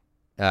on,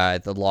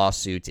 the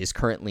lawsuit is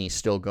currently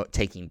still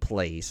taking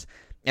place.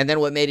 And then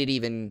what made it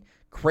even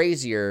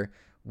crazier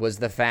was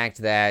the fact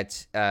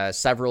that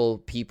several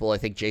people, I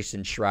think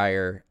Jason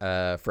Schreier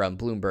from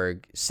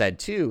Bloomberg said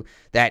too,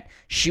 that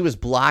she was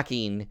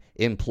blocking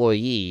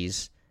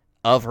employees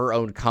of her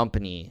own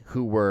company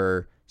who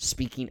were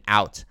speaking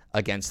out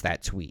against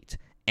that tweet.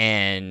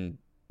 And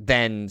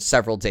then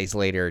several days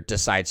later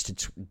decides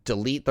to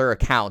delete their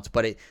account,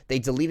 but they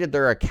deleted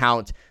their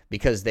account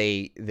because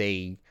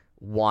they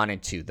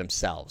wanted to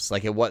themselves.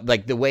 Like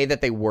the way that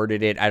they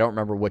worded it, I don't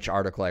remember which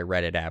article I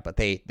read it at, but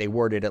they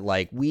worded it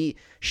like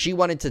she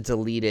wanted to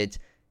delete it.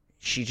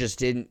 She just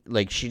didn't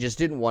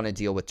want to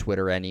deal with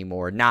Twitter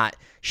anymore.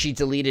 She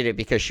deleted it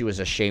because she was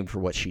ashamed for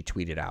what she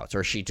tweeted out,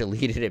 or she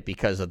deleted it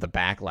because of the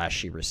backlash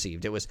she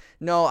received. It was,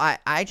 no,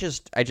 I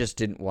just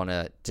didn't want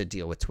to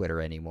deal with Twitter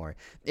anymore.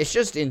 It's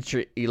just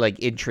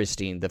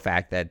interesting the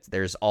fact that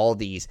there's all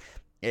these,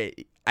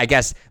 I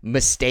guess,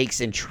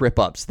 mistakes and trip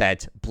ups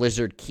that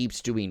Blizzard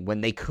keeps doing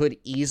when they could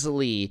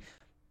easily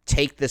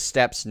take the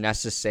steps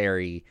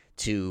necessary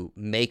to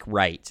make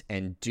right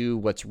and do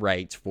what's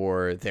right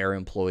for their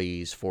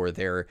employees, for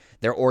their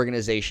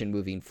organization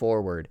moving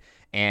forward.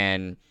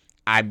 And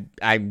I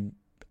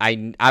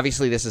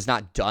obviously this is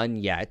not done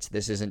yet.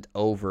 This isn't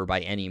over by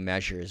any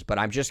measures, but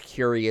I'm just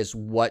curious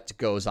what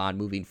goes on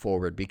moving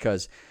forward,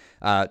 because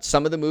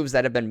some of the moves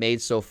that have been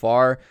made so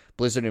far,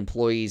 Blizzard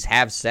employees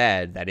have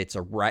said that it's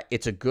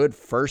a good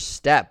first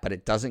step, but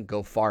it doesn't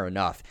go far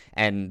enough.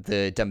 And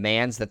the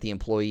demands that the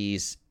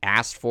employees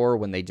asked for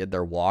when they did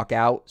their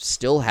walkout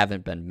still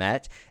haven't been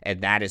met,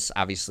 and that is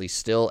obviously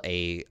still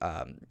a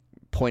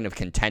point of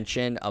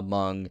contention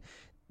among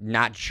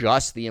not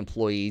just the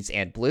employees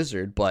and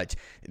Blizzard, but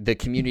the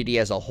community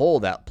as a whole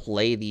that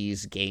play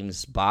these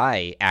games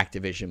by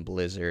Activision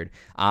Blizzard,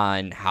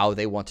 on how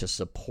they want to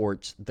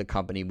support the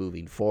company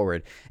moving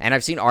forward. And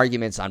I've seen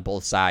arguments on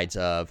both sides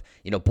of,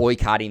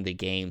 boycotting the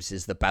games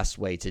is the best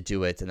way to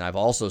do it. And I've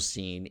also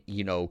seen,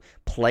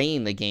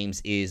 playing the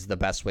games is the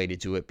best way to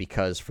do it,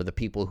 because for the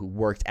people who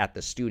worked at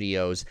the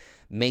studios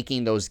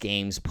making those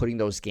games, putting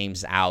those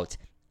games out,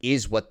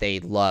 is what they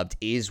loved,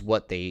 is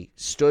what they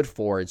stood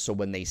for. And so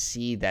when they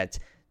see that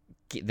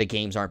the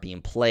games aren't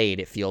being played,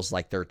 it feels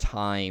like their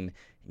time,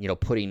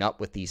 putting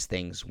up with these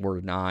things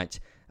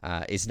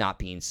is not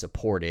being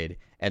supported.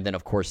 And then,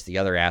 of course, the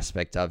other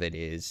aspect of it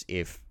is,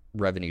 if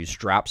revenues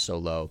drop so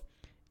low,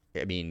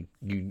 I mean,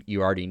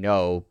 you already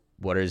know,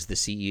 what is the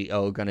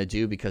CEO going to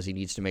do, because he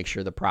needs to make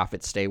sure the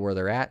profits stay where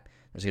they're at?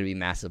 There's going to be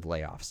massive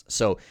layoffs.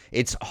 So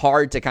it's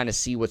hard to kind of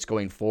see what's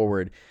going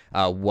forward,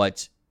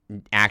 what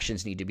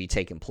actions need to be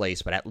taken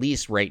place. But at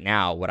least right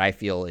now, what I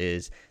feel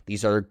is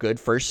these are a good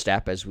first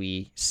step. As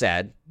we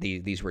said,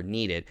 these were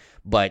needed,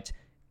 but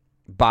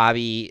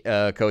Bobby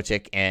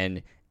Kotick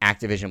and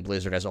Activision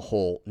Blizzard as a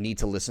whole need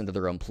to listen to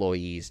their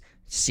employees,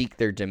 seek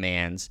their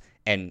demands,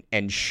 and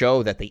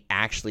show that they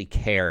actually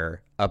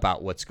care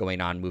about what's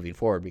going on moving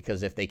forward.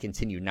 Because if they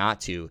continue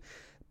not to,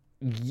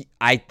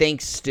 I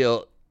think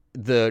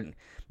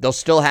they'll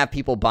still have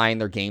people buying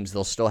their games.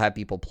 They'll still have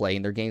people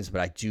playing their games,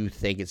 but I do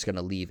think it's going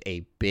to leave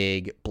a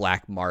big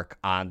black mark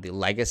on the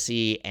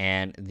legacy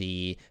and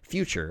the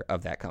future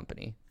of that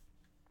company.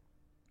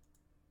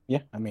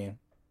 Yeah, I mean,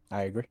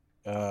 I agree.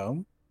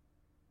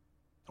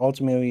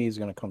 Ultimately, it's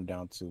going to come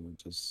down to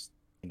just,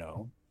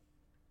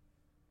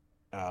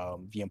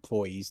 the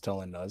employees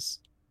telling us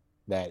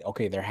that,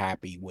 okay, they're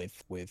happy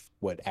with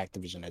what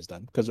Activision has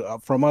done. Because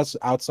from us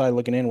outside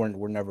looking in,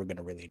 we're never going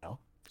to really know.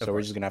 So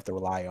we're just going to have to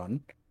rely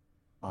on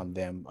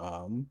them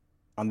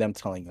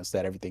telling us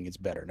that everything is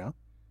better now.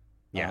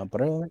 Yeah.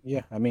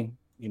 I mean,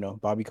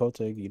 Bobby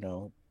Kotick,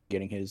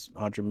 getting his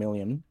 100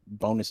 million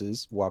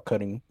bonuses while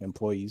cutting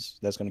employees,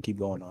 that's going to keep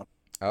going on.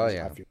 Oh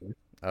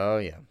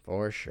yeah,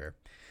 for sure.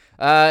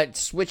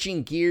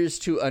 Switching gears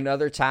to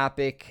another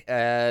topic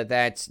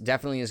that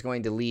definitely is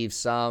going to leave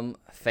some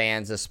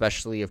fans,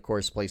 especially of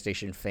course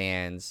PlayStation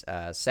fans,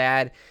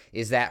 sad,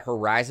 is that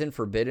Horizon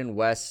Forbidden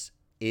West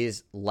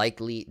is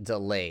likely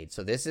delayed.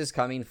 So this is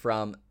coming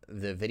from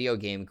the Video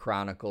Game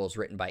Chronicles,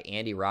 written by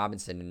Andy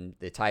Robinson, and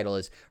the title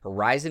is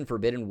Horizon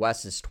Forbidden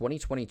West's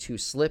 2022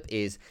 slip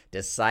is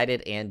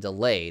decided and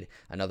delayed,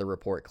 another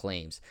report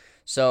claims.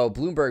 So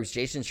Bloomberg's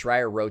Jason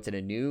Schreier wrote in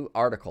a new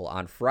article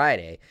on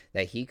Friday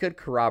that he could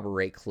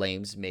corroborate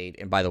claims made,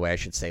 and by the way, I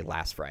should say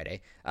last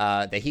Friday,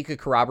 that he could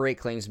corroborate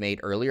claims made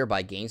earlier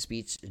by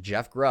GameSpeak's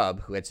Jeff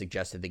Grubb, who had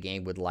suggested the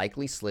game would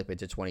likely slip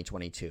into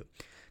 2022.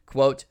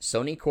 Quote,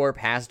 Sony Corp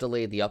has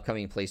delayed the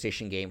upcoming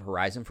PlayStation game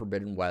Horizon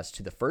Forbidden West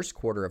to the first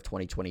quarter of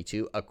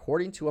 2022,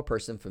 according to a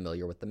person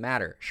familiar with the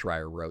matter,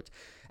 Schreier wrote,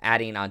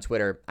 adding on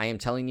Twitter, I am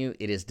telling you,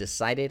 it is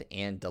decided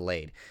and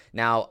delayed.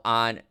 Now,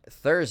 on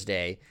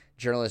Thursday,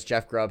 journalist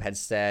Jeff Grubb had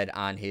said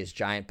on his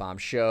Giant Bomb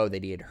show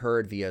that he had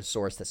heard via a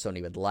source that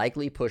Sony would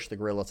likely push the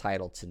Guerrilla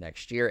title to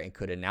next year and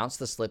could announce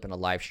the slip in a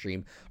live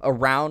stream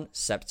around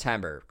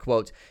September.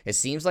 Quote, it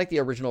seems like the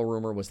original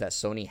rumor was that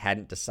Sony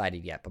hadn't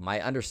decided yet, but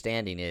my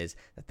understanding is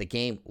that the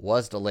game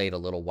was delayed a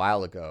little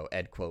while ago,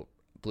 end quote,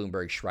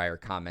 Bloomberg Schreier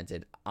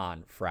commented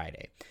on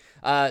Friday.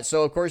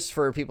 So, of course,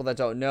 for people that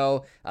don't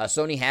know,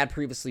 Sony had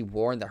previously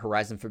warned that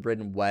Horizon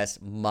Forbidden West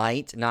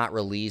might not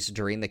release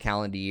during the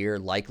calendar year,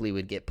 likely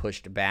would get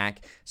pushed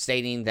back,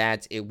 stating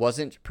that it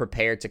wasn't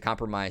prepared to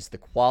compromise the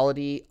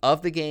quality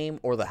of the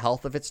game or the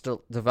health of its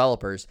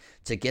developers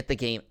to get the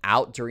game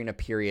out during a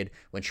period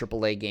when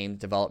AAA game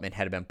development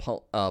had been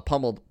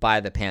pummeled by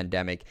the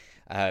pandemic.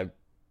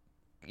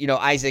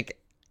 Isaac,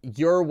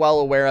 you're well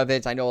aware of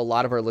it. I know a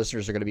lot of our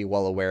listeners are going to be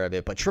well aware of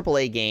it, but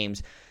AAA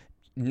games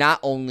not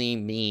only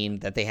mean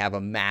that they have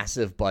a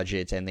massive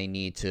budget and they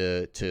need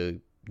to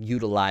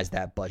utilize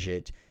that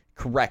budget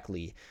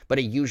correctly, but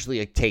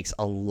it takes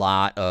a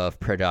lot of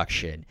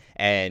production.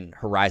 And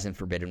Horizon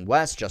Forbidden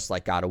West, just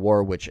like God of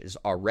War, which has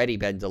already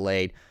been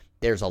delayed,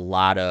 there's a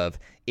lot of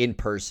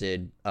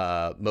in-person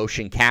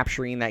motion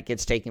capturing that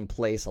gets taken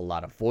place, a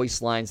lot of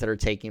voice lines that are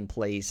taking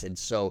place. And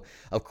so,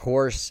 of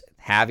course,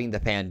 having the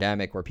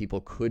pandemic where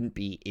people couldn't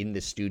be in the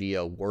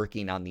studio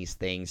working on these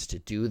things to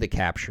do the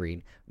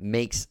capturing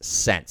makes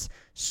sense.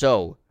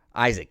 So,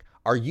 Isaac,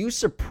 Are you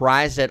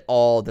surprised at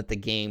all that the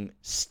game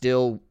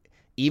still,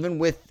 even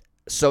with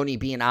Sony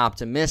being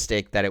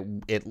optimistic that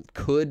it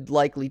could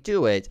likely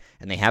do it,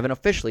 and they haven't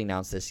officially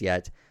announced this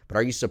yet, but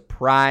are you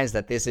surprised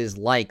that this is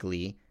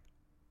likely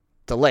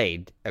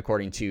delayed,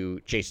 according to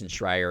Jason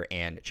Schreier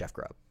and Jeff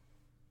Grubb?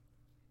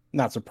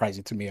 Not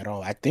surprising to me at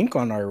all. I think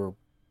on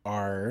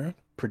our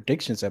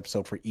predictions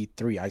episode for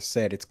E3, I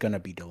said it's gonna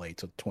be delayed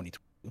till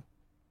 2022.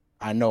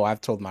 I know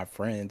I've told my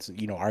friends,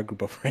 our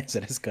group of friends,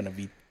 that it's gonna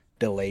be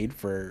delayed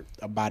for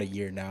about a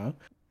year now.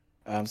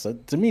 So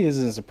to me, this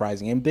isn't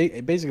surprising. And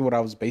basically, what I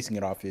was basing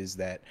it off is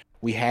that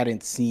we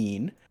hadn't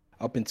seen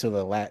up until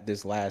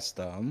this last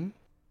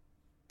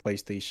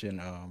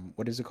PlayStation,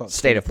 what is it called?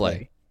 State of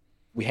Play.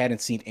 We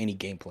hadn't seen any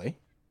gameplay.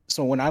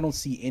 So when I don't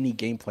see any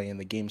gameplay and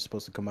the game's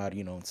supposed to come out,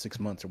 in 6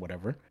 months or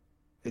whatever,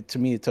 to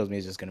me it tells me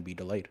it's just going to be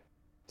delayed.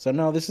 So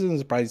no, this isn't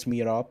surprising to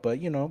me at all. But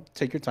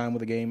take your time with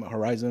the game.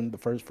 Horizon, the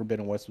first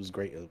Forbidden West was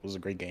great. It was a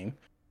great game.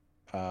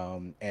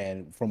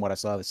 And from what I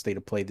saw, the State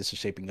of Play, this is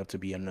shaping up to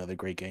be another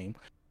great game.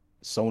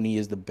 Sony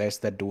is the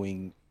best at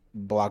doing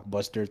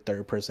blockbuster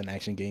third-person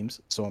action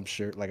games. So I'm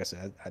sure, like I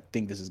said, I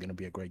think this is going to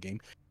be a great game.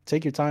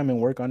 Take your time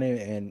and work on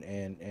it,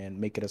 and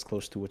make it as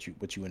close to what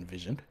you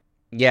envisioned.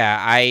 Yeah,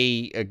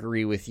 I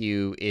agree with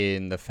you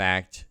in the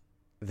fact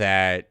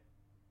that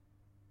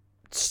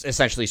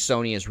essentially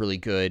Sony is really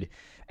good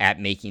at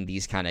making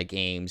these kind of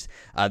games.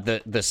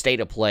 The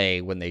State of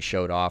Play, when they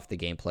showed off the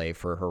gameplay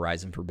for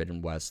Horizon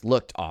Forbidden West,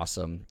 looked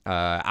awesome.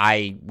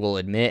 I will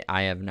admit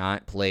I have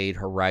not played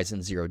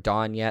Horizon Zero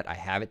Dawn yet. I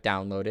have it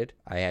downloaded.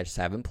 I just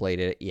haven't played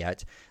it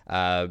yet.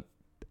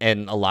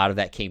 And a lot of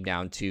that came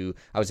down to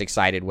I was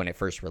excited when it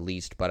first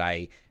released, but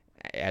I,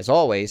 as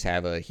always,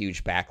 have a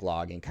huge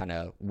backlog and kind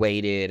of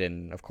waited.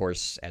 And of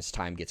course, as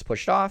time gets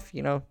pushed off,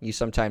 you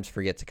sometimes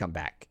forget to come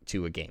back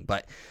to a game.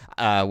 But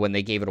when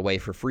they gave it away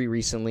for free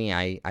recently,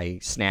 I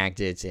snagged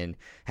it and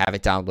have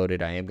it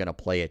downloaded. I am going to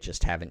play it,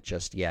 just haven't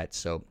just yet.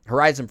 So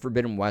Horizon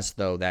Forbidden West,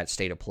 though, that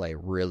State of Play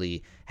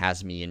really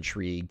has me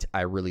intrigued.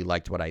 I really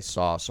liked what I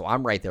saw. So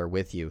I'm right there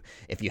with you.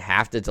 If you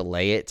have to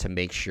delay it to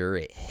make sure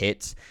it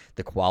hits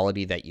the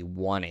quality that you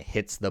want, it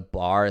hits the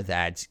bar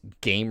that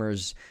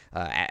gamers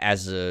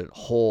as a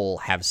whole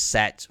have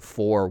set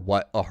for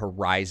what a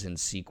Horizon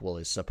sequel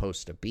is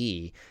supposed to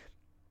be,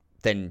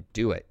 then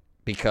do it.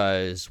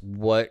 Because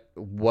what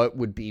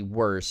would be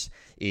worse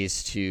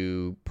is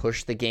to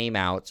push the game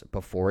out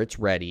before it's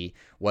ready,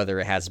 whether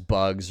it has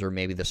bugs or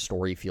maybe the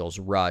story feels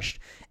rushed,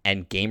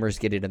 and gamers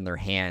get it in their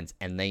hands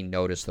and they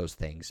notice those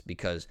things.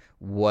 Because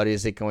what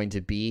is it going to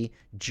be?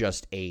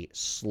 Just a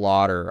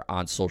slaughter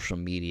on social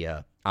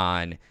media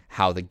on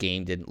how the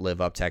game didn't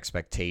live up to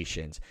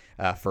expectations.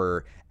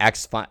 For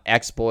Xbox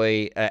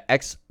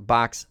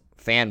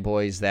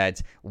fanboys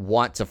that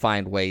want to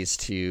find ways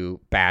to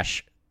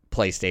bash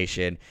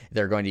PlayStation,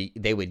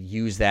 they would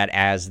use that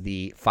as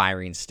the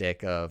firing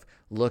stick of,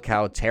 look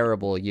how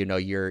terrible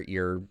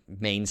your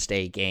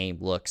mainstay game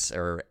looks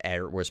or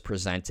was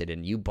presented,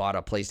 and you bought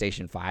a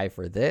PlayStation 5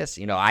 for this.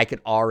 I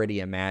could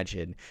already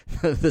imagine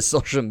the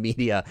social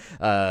media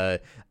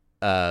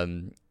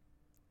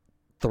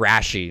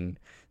thrashing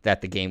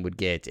that the game would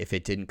get if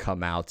it didn't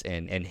come out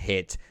and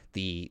hit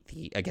the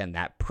again,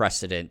 that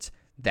precedent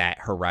that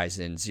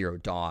Horizon Zero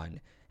Dawn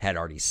had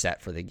already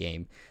set for the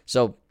game.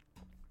 So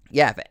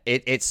yeah,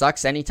 it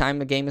sucks anytime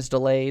the game is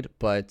delayed,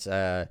 but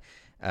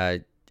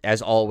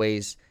as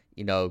always,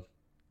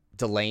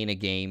 delaying a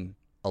game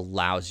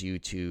allows you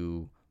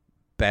to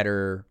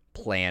better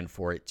plan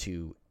for it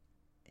to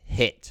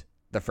hit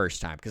the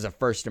first time, because a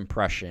first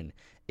impression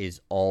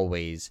is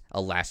always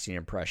a lasting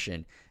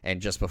impression.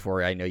 And just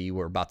before, I know you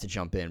were about to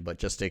jump in, but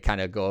just to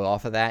kind of go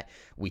off of that,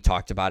 we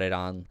talked about it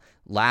on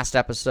last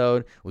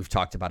episode. We've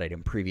talked about it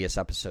in previous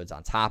episodes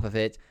on top of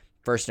it.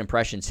 First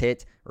impressions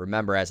hit.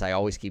 Remember, as I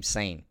always keep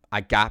saying,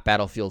 I got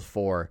Battlefield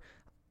 4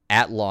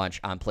 at launch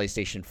on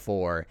PlayStation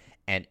 4,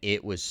 and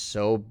it was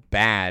so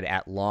bad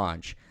at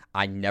launch,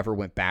 I never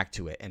went back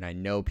to it. And I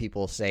know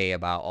people say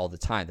about all the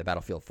time that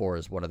Battlefield 4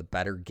 is one of the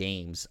better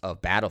games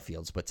of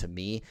Battlefields, but to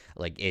me,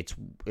 like, it's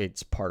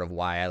part of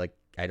why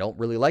I don't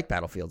really like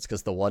Battlefields,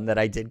 because the one that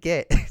I did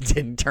get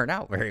didn't turn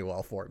out very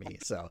well for me.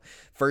 So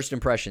first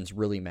impressions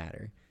really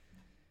matter.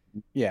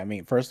 Yeah, I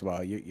mean, first of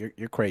all,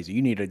 you're crazy.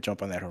 You need to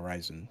jump on that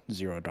Horizon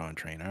Zero Dawn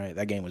train. All right,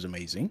 that game was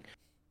amazing.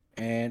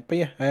 But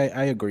yeah,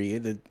 I agree.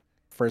 The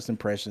first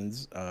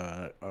impressions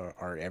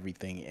are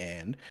everything,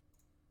 and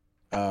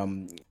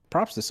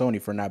props to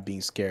Sony for not being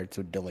scared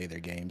to delay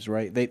their games.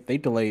 Right, they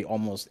delay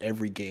almost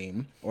every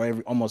game,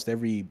 or almost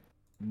every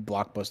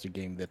blockbuster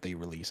game that they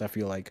release. I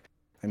feel like,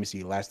 let me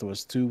see, Last of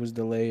Us 2 was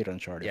delayed,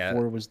 Uncharted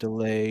 4 was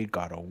delayed,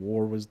 God of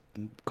War was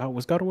God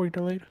of War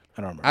delayed?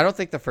 I don't remember. I don't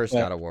think the first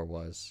God of War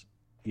was.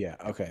 Yeah,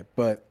 okay.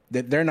 But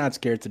they're not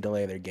scared to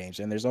delay their games.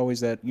 And there's always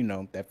that,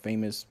 that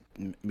famous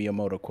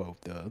Miyamoto quote,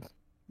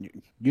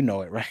 you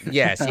know it, right?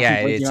 Yes, yeah.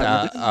 It's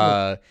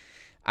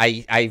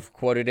I've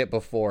quoted it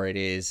before. It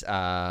is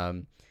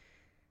a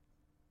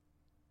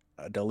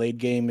delayed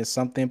game is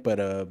something,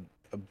 but a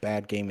a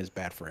bad game is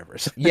bad forever.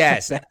 So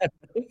Yes,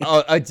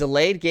 a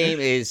delayed game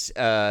is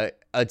a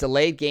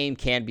delayed game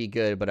can be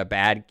good, but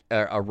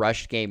a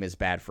rushed game is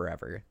bad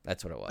forever.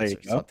 That's what it there was, you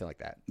or go. something like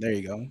that. There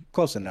you go.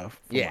 Close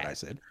enough from what Yeah. I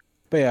said.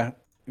 But yeah,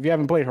 if you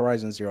haven't played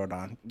Horizon Zero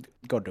Dawn,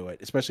 go do it.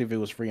 Especially if it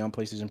was free on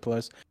PlayStation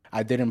Plus.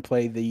 I didn't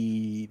play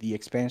the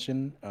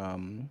expansion.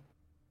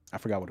 I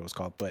forgot what it was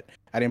called, but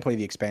I didn't play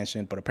the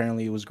expansion. But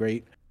apparently it was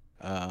great.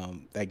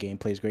 That game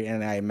plays great,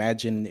 and I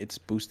imagine it's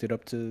boosted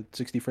up to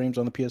 60 frames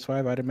on the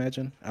PS5. I'd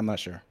imagine. I'm not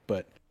sure,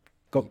 but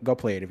go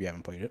play it if you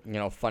haven't played it. You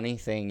know, funny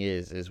thing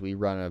is we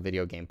run a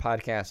video game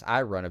podcast.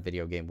 I run a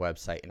video game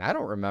website, and I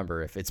don't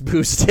remember if it's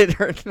boosted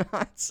or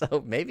not.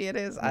 So maybe it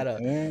is. I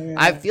don't.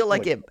 I feel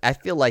like it. I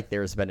feel like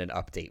there's been an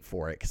update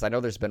for it because I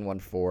know there's been one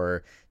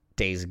for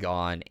Days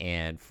Gone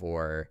and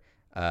for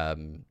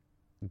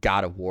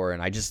God of War,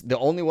 and the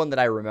only one that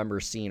I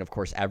remember seeing, of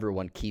course,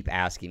 everyone keep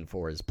asking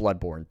for is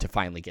Bloodborne to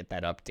finally get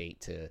that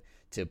update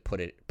to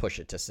push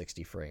it to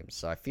 60 frames.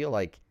 So I feel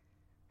like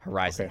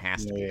Horizon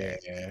has to be there.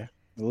 Yeah.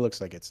 It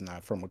looks like it's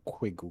not from a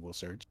quick Google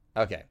search.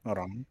 Okay. Hold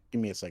on. Give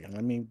me a second.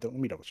 Let me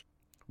double check.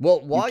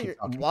 Well, while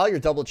you're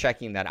double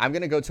checking that, I'm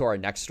going to go to our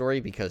next story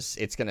because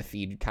it's going to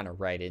feed kind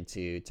of right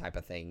into type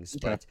of things.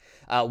 Okay.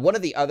 But one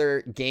of the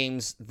other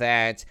games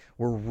that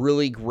were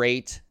really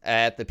great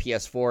at the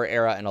PS4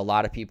 era, and a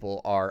lot of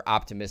people are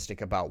optimistic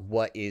about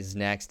what is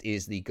next,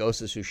 is the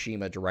Ghost of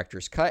Tsushima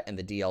Director's Cut and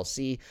the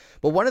DLC.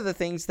 But one of the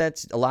things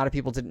that a lot of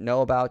people didn't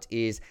know about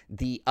is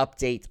the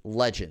update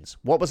Legends.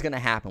 What was going to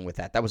happen with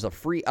that? That was a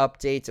free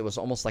update. It was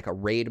almost like a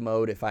raid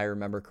mode, if I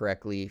remember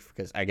correctly,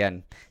 because,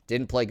 again,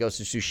 didn't play Ghost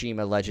of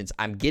Tsushima Legends.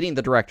 I'm getting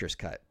the Director's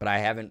Cut, but I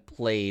haven't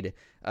played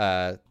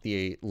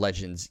the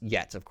Legends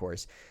yet, of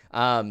course.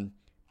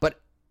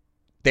 But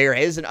there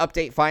is an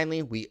update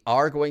finally. We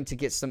are going to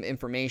get some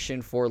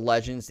information for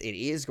Legends. It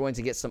is going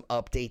to get some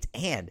updates,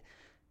 and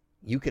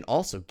you can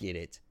also get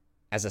it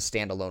as a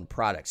standalone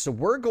product. So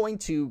we're going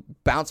to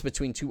bounce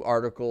between two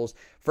articles.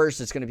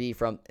 First, it's going to be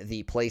from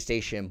the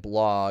PlayStation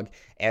blog,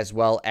 as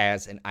well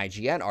as an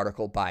IGN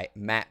article by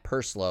Matt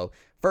Purslow.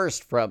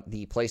 First, from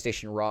the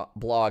PlayStation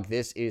blog,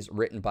 this is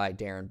written by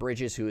Darren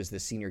Bridges, who is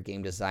the senior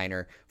game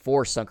designer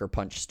for Sucker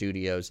Punch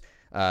Studios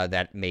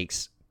that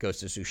makes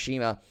Ghost of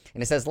Tsushima.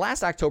 And it says,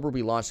 last October,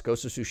 we launched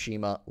Ghost of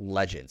Tsushima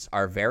Legends,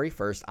 our very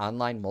first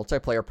online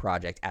multiplayer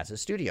project as a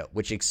studio,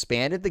 which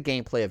expanded the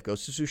gameplay of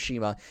Ghost of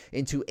Tsushima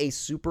into a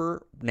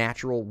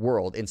supernatural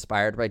world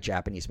inspired by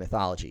Japanese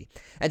mythology.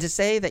 And to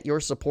say that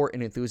your support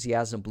and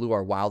enthusiasm blew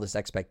our wildest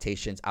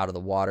expectations out of the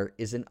water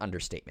is an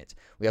understatement.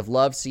 We have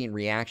loved seeing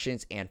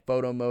reactions and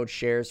photo mode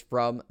shares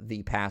from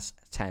the past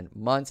 10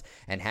 months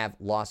and have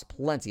lost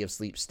plenty of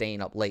sleep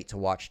staying up late to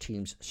watch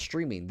teams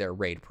streaming their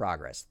raid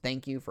progress.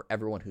 Thank you for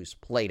everyone who's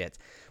played it.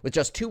 With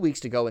just 2 weeks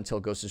to go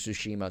until Ghost of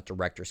Tsushima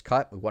Director's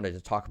Cut, we wanted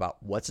to talk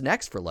about what's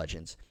next for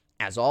Legends.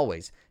 As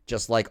always,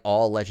 just like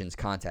all Legends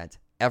content,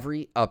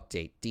 every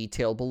update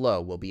detailed below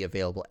will be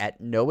available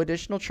at no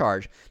additional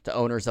charge to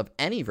owners of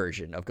any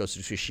version of Ghost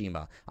of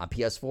Tsushima on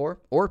PS4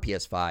 or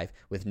PS5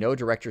 with no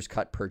Director's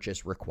Cut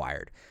purchase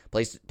required.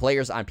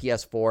 Players on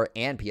PS4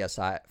 and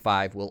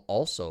PS5 will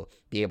also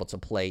be able to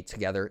play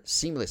together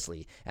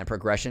seamlessly, and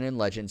progression in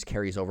Legends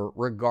carries over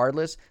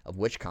regardless of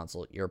which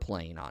console you're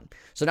playing on.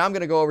 So now I'm going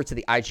to go over to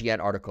the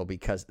IGN article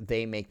because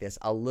they make this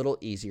a little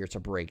easier to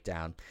break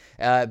down.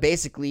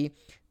 Basically,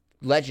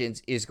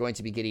 Legends is going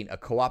to be getting a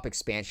co-op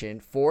expansion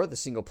for the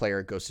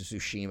single-player Ghost of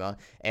Tsushima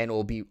and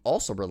will be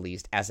also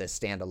released as a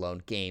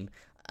standalone game.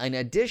 In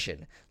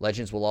addition,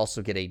 Legends will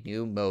also get a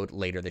new mode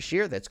later this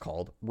year that's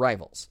called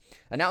Rivals.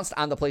 Announced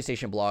on the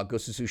PlayStation blog,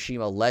 Ghost of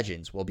Tsushima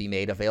Legends will be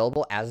made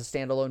available as a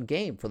standalone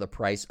game for the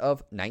price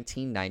of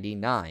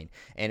 $19.99,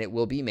 and it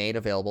will be made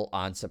available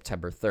on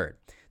September 3rd.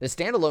 The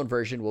standalone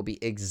version will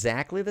be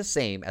exactly the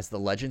same as the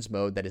Legends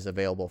mode that is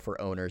available for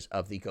owners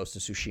of the Ghost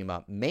of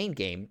Tsushima main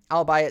game,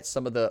 albeit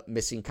some of the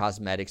missing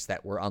cosmetics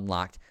that were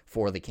unlocked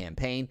for the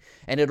campaign,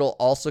 and it'll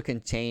also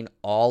contain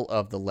all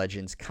of the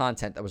Legends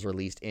content that was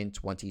released in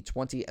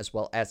 2020, as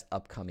well as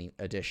upcoming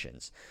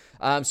editions.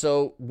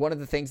 So one of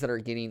the things that are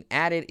getting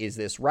added is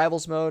this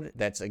Rivals mode.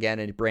 That's, again,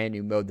 a brand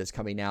new mode that's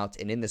coming out,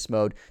 and in this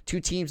mode, 2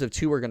 teams of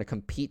 2 are going to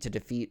compete to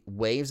defeat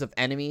waves of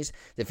enemies.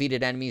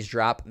 Defeated enemies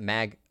drop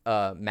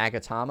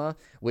Magatama,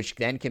 which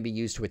then can be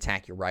used to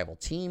attack your rival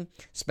team.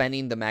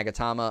 Spending the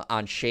Magatama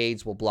on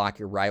shades will block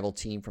your rival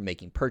team from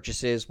making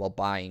purchases, while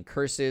buying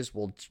curses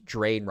will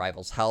drain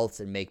rivals' health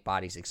and make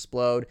bodies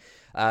explode.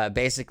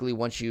 Basically,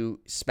 once you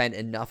spend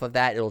enough of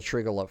that, it'll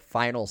trigger a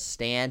final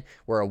stand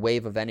where a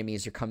wave of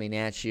enemies are coming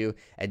at you,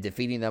 and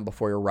defeating them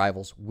before your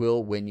rivals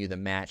will win you the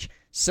match.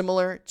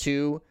 Similar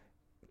to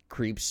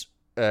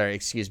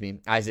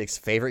Isaac's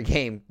favorite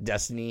game,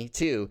 Destiny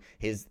 2,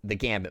 the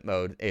Gambit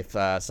mode. If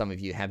some of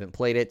you haven't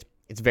played it,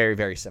 it's very,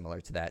 very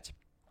similar to that.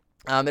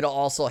 It'll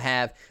also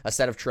have a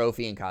set of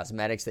trophy and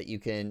cosmetics that you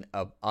can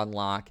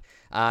unlock.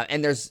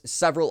 And there's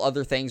several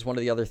other things. One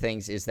of the other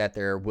things is that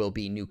there will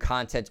be new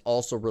content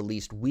also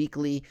released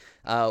weekly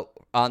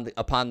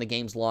upon the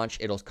game's launch.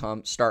 It'll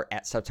start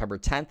at September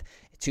 10th.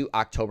 to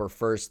October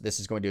 1st. This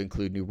is going to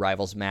include new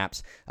Rivals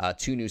maps,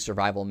 2 new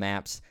survival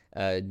maps,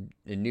 a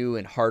new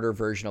and harder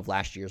version of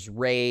last year's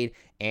raid,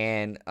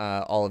 and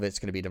all of it's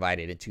going to be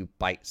divided into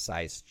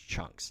bite-sized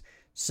chunks.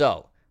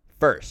 So,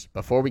 first,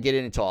 before we get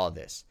into all of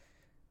this,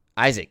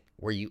 Isaac,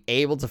 were you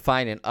able to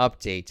find an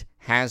update?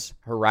 Has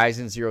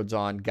Horizon Zero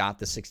Dawn got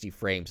the 60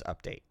 frames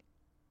update?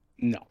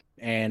 No,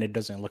 and it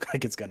doesn't look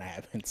like it's going to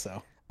happen,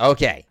 so.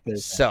 Okay,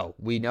 so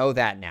we know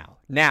that now.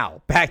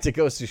 Now, back to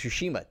Ghost of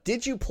Tsushima.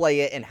 Did you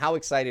play it, and how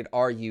excited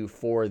are you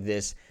for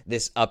this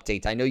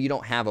update? I know you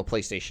don't have a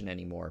PlayStation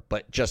anymore,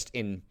 but just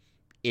in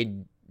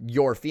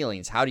your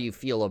feelings, how do you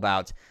feel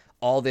about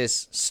all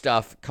this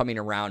stuff coming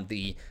around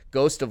the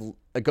Ghost of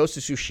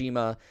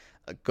Tsushima,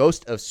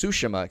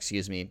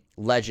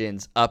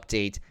 Legends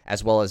update,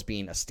 as well as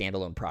being a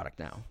standalone product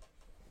now?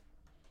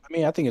 I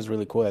mean, I think it's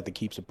really cool that they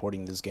keep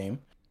supporting this game.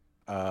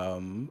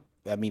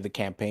 I mean, the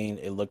campaign,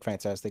 it looked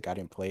fantastic. I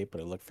didn't play it, but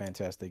it looked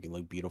fantastic. It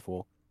looked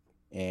beautiful,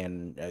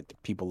 and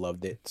people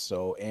loved it.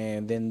 So,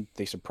 and then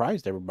they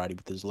surprised everybody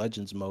with this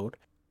Legends mode.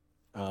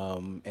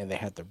 And they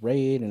had the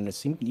raid, and it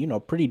seemed,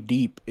 pretty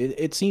deep.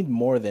 It seemed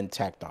more than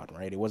tacked on,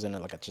 right? It wasn't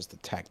like just a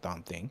tacked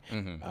on thing.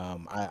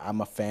 Mm-hmm.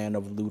 I'm a fan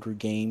of looter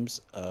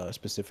games,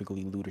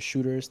 specifically looter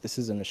shooters. This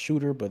isn't a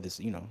shooter, but this,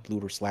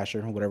 looter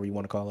slasher, whatever you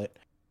want to call it.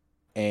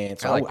 And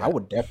so I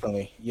would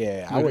definitely,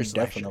 looter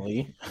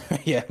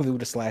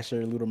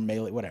slasher, looter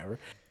melee, whatever.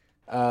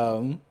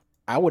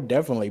 I would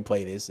definitely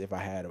play this if I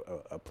had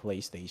a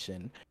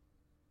PlayStation.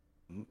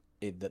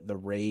 The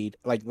raid,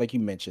 like you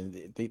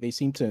mentioned, they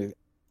seem to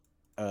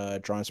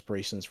draw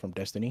inspirations from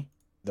Destiny.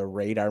 The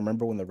raid, I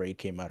remember when the raid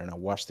came out, and I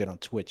watched it on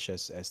Twitch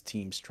as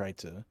teams tried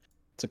to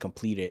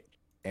complete it,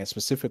 and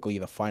specifically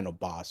the final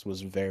boss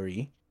was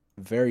very,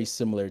 very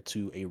similar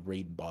to a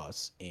raid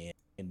boss in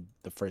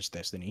the first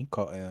Destiny,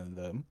 called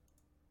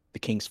the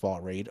King's Fall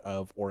raid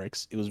of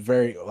Oryx. It was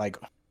very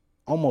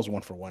almost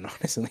 1-for-1,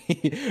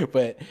 honestly,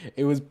 but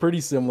it was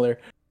pretty similar.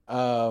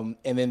 And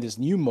then this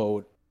new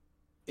mode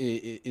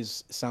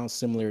sounds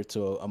similar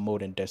to a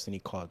mode in Destiny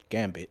called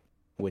Gambit,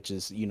 which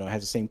is,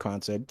 has the same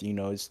concept.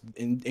 It's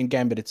in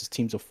Gambit, it's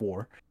teams of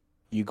 4.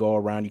 You go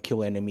around, you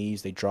kill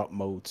enemies, they drop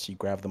motes, you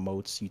grab the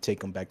motes, you take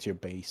them back to your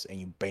base, and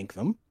you bank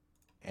them.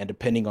 And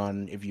depending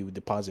on if you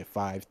deposit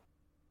 5,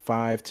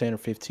 10, or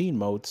 15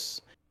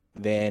 motes,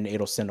 then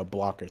it'll send a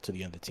blocker to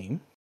the other team.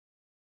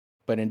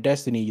 But in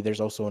Destiny, there's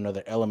also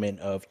another element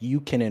of you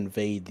can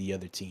invade the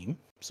other team.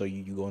 So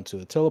you go into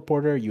the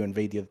teleporter, you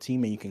invade the other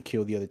team, and you can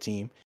kill the other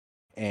team.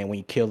 And when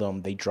you kill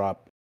them, they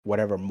drop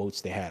whatever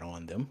motes they had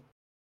on them.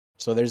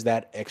 So there's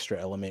that extra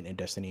element in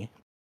Destiny.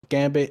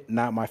 Gambit,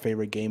 not my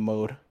favorite game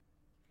mode.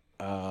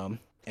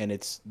 And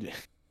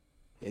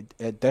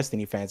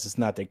Destiny fans, it's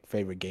not their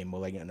favorite game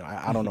mode.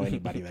 I don't know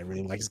anybody that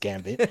really likes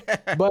Gambit.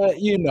 But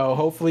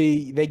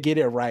hopefully they get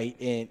it right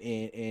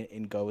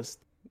in Ghost.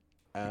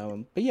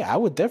 But yeah, I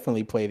would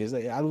definitely play this.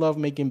 I love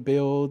making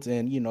builds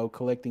and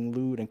collecting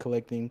loot and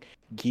collecting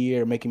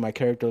gear, making my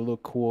character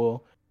look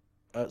cool.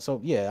 So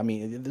yeah, I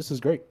mean, this is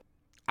great.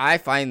 I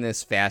find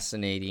this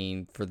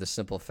fascinating for the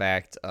simple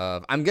fact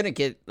of I'm going to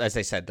get, as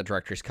I said, the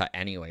director's cut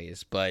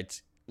anyways,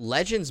 but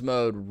Legends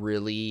mode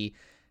really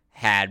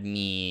had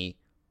me.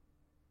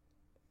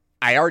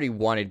 I already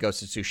wanted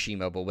Ghost of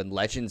Tsushima, but when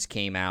Legends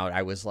came out,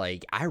 I was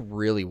like, I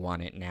really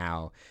want it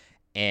now.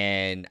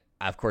 And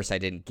of course I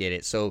didn't get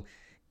it. So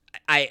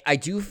I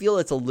do feel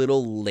it's a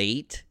little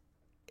late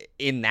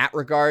in that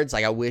regards.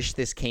 I wish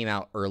this came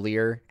out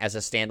earlier as a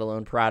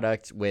standalone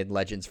product when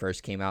Legends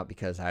first came out,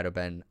 because I'd have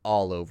been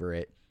all over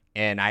it.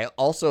 And I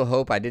also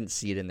hope, I didn't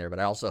see it in there, but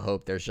I also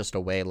hope there's just a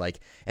way,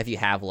 if you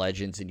have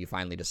Legends and you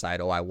finally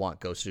decide, I want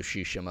Ghost of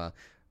Tsushima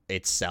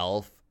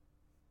itself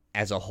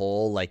as a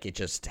whole, it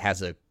just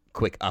has a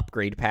quick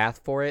upgrade path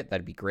for it.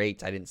 That'd be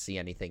great. I didn't see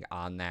anything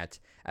on that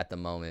at the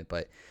moment,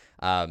 but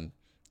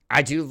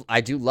I do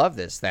love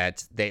this,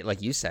 that they,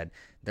 like you said,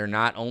 they're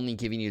not only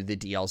giving you the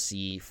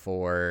DLC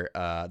for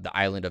the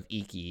island of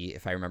Iki,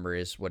 if I remember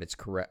is what it's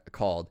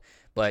called,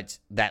 but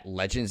that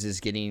Legends is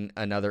getting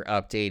another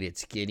update.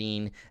 It's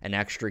getting an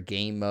extra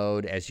game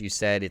mode. As you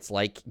said, it's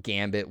like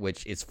Gambit,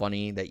 which is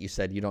funny that you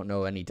said you don't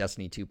know any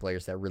Destiny 2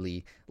 players that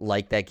really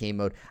like that game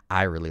mode.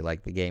 I really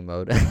like the game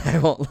mode. I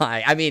won't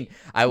lie. I mean,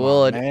 I'm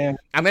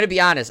going to be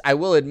honest. I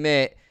will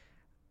admit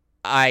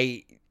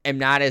I am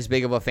not as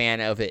big of a fan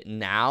of it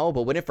now,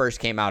 but when it first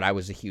came out, I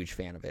was a huge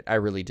fan of it. I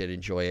really did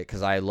enjoy it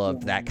because I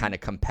loved that kind of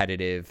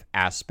competitive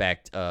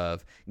aspect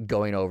of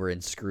going over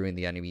and screwing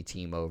the enemy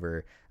team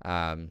over.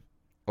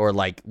 Or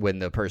when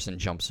the person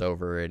jumps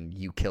over and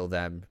you kill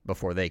them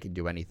before they can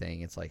do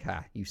anything. It's like,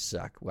 you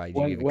suck. Why did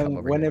you even come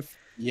over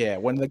here?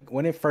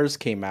 When it first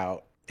came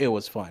out, it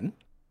was fun.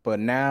 But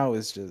now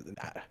it's just,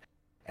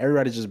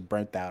 everybody just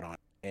burnt out on it.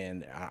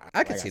 And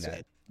I can see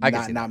that.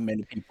 Not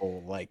many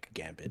people like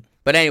Gambit.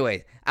 But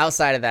anyway,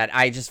 outside of that,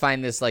 I just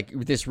find this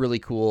this really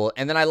cool.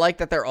 And then I like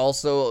that they're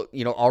also,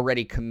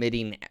 already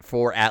committing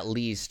for at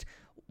least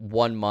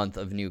 1 month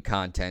of new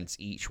content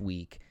each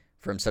week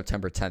from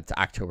September 10th to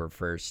October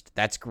 1st.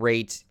 That's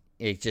great.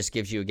 it just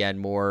gives you, again,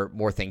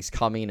 more things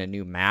coming, a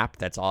new map.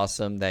 That's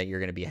awesome that you're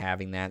going to be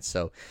having that.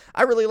 So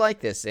I really like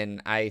this,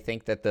 and I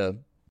think that the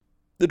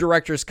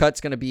director's cut's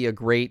going to be a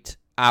great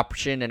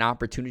option and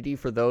opportunity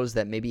for those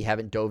that maybe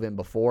haven't dove in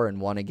before and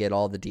want to get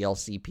all the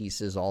DLC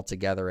pieces all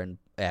together and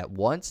at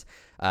once.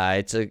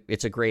 It's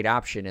a great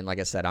option, and like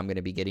I said, I'm going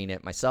to be getting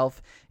it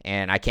myself,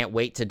 and I can't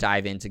wait to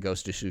dive into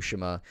Ghost of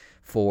Tsushima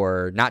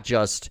for not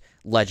just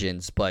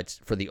Legends, but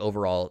for the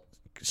overall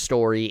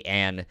story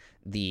and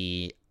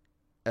the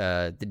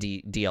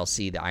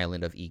DLC, the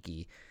Island of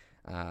Iki.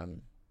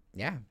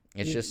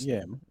 It just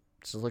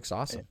looks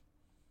awesome.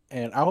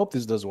 And I hope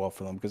this does well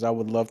for them, because I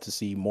would love to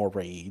see more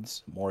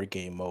raids, more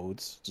game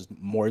modes, just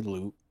more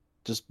loot,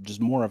 just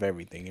more of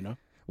everything, you know?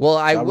 Well,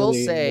 I will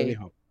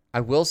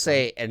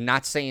say, and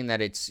not saying that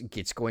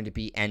it's going to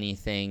be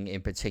anything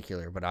in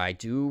particular, but I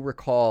do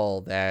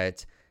recall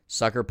that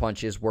Sucker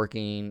Punch is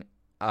working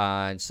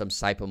on some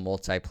type of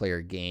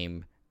multiplayer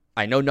game.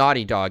 I know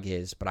Naughty Dog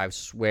is, but I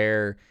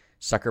swear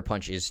Sucker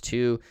Punch is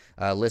too.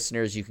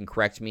 Listeners, you can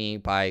correct me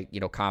by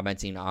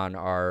commenting on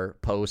our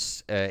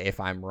posts if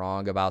I'm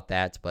wrong about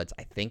that, but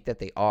I think that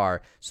they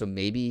are. So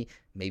maybe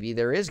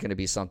there is going to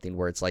be something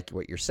where it's like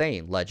what you're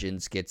saying.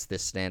 Legends gets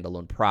this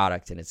standalone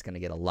product, and it's going to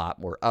get a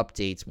lot more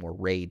updates, more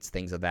raids,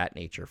 things of that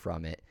nature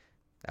from it.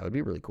 That would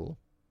be really cool.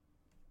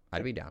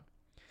 I'd be down.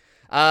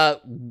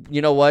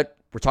 You know what?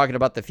 We're talking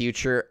about the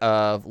future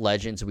of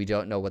Legends. We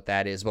don't know what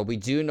that is, but we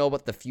do know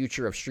what the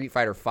future of Street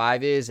Fighter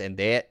V is, and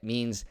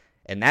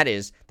that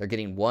is they're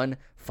getting one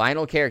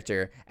final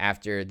character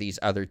after these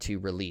other two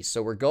release.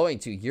 So we're going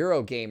to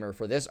Eurogamer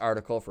for this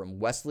article from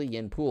Wesley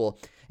Yin-Poole,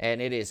 and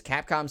it is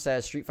Capcom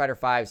says Street Fighter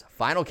V's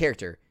final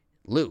character,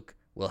 Luke,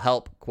 will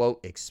help,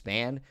 quote,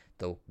 expand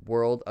the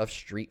world of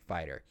Street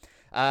Fighter.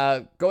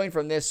 Going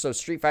from this, so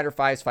Street Fighter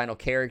V's final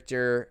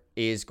character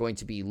is going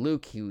to be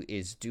Luke, who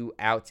is due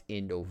out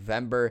in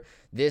November.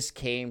 This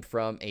came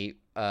from a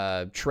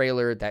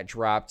trailer that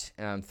dropped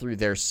through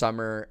their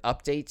summer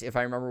update, if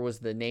I remember was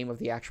the name of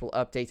the actual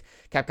update.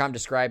 Capcom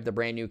described the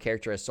brand new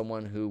character as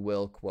someone who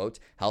will, quote,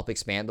 help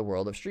expand the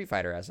world of Street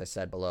Fighter, as I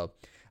said below.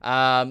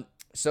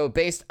 So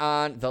based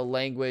on the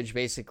language,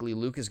 basically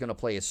Luke is going to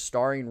play a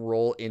starring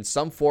role in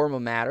some form or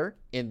matter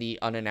in the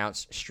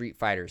unannounced Street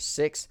Fighter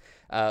 6.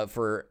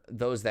 For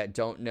those that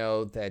don't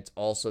know, that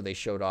also they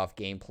showed off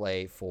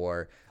gameplay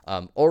for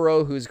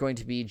Oro, who's going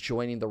to be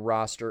joining the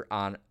roster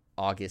on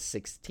August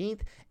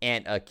 16th,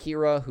 and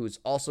Akira, who's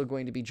also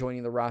going to be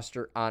joining the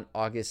roster on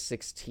August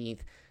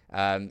 16th.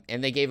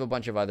 And they gave a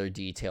bunch of other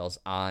details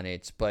on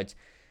it. But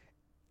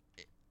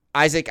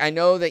Isaac, I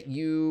know that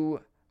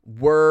you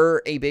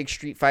were a big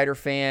Street Fighter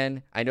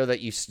fan. I know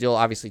that you still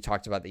obviously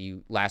talked about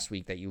that last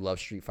week that you love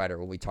Street Fighter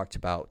when we talked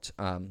about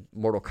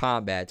Mortal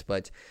Kombat,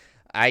 but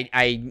I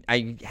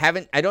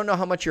don't know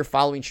how much you're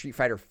following Street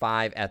Fighter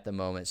V at the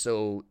moment.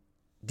 So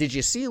did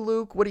you see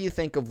Luke? What do you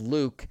think of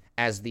Luke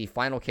as the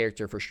final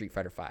character for Street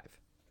Fighter V?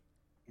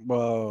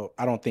 Well,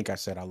 I don't think I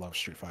said I love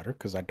Street Fighter,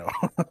 because I don't.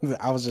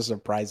 I was just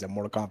surprised that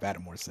Mortal Kombat had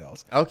more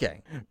sales.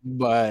 Okay.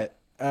 But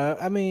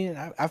I mean,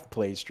 I've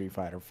played Street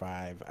Fighter V.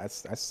 I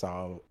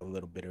saw a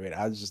little bit of it.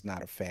 I was just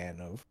not a fan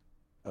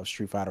of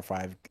Street Fighter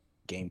V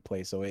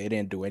gameplay, so it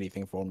didn't do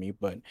anything for me.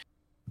 But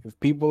if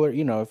people are,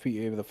 if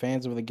the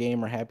fans of the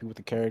game are happy with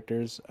the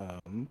characters,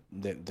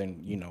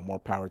 then more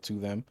power to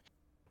them.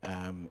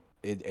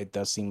 It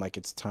does seem like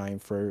it's time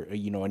for a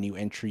new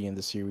entry in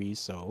the series.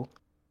 So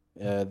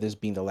this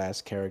being the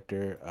last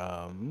character,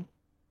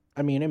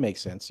 I mean, it makes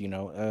sense,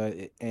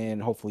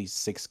 and hopefully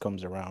 6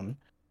 comes around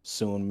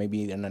soon,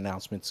 maybe an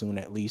announcement soon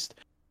at least.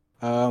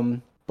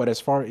 But as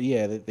far,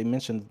 they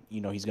mentioned,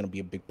 he's going to be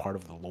a big part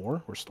of the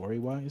lore or story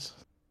wise.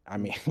 I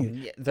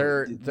mean,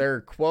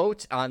 their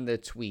quote on the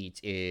tweet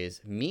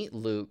is, meet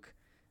Luke,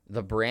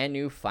 the brand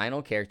new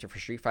final character for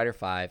Street Fighter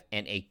V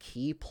and a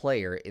key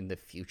player in the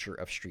future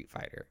of Street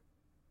Fighter.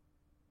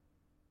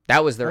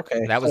 That was their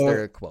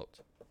their quote.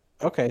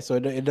 Okay, so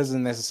it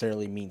doesn't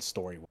necessarily mean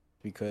story,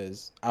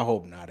 because I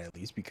hope not, at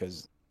least,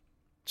 because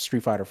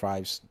Street Fighter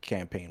V's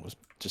campaign was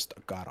just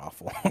god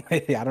awful.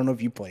 I don't know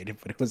if you played it,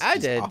 but it was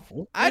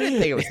awful. I didn't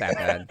think it was that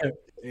bad.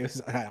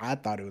 I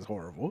thought it was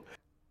horrible.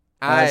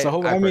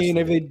 I mean,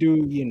 if they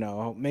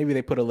do, maybe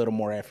they put a little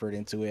more effort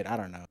into it. I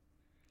don't know.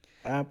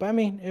 But I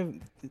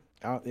mean,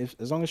 if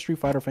as long as Street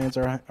Fighter fans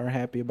are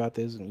happy about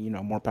this,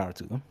 more power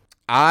to them.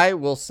 I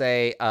will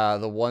say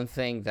the one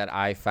thing that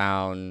I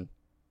found,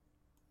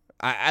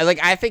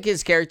 I think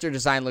his character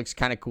design looks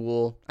kind of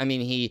cool. I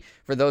mean,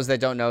 for those that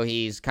don't know,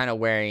 he's kind of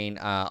wearing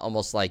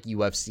almost like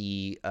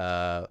UFC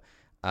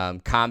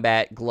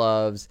combat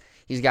gloves.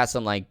 He's got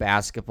some like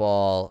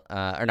basketball,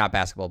 or not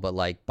basketball, but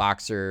like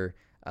boxer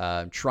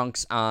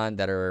trunks on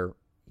that are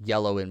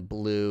yellow and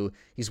blue.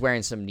 He's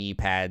wearing some knee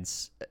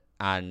pads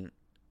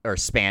or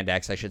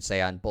spandex, I should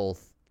say, on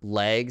both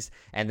legs.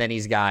 And then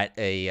he's got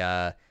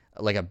a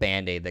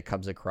Band-Aid that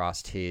comes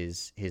across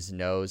his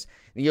nose.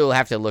 You'll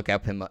have to look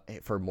up him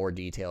for more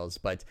details,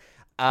 but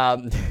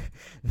Um,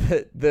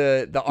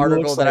 the He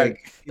article looks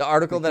like the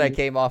article like that I he.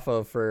 came off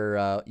of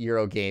for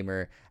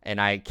Eurogamer, and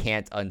I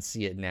can't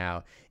unsee it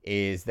now,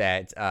 is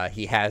that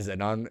he has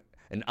an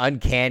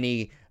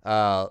uncanny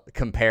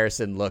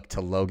comparison look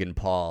to Logan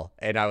Paul,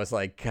 and I was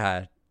like,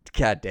 God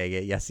dang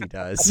it, yes he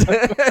does.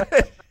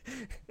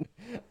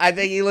 I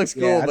think he looks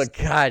cool, Yeah, but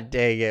God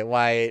dang it,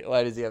 why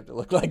does he have to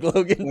look like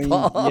Logan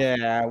Paul?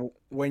 yeah,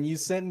 when you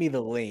sent me the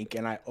link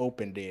and I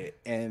opened it,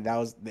 and that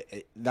was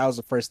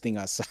the first thing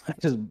I saw. I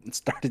just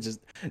started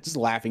just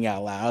laughing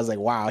out loud. I was like,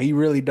 wow, he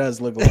really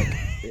does look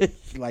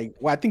like.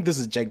 Well, I think this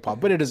is Jake Paul,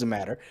 but it doesn't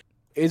matter.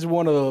 It's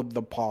one of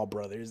the Paul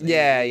brothers.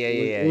 Yeah, yeah,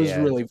 yeah, It yeah, was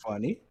yeah. really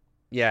funny.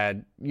 Yeah,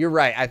 you're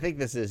right. I think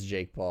this is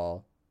Jake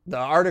Paul. The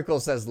article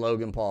says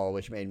Logan Paul,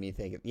 which made me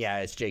think, yeah,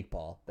 it's Jake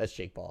Paul. That's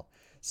Jake Paul.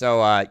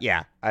 So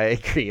yeah, I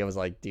agree. I was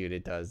like, dude,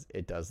 it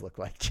does look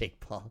like Jake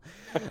Paul.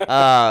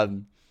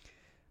 Um,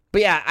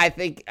 but yeah, I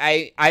think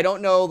I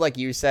don't know, like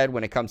you said,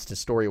 when it comes to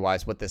story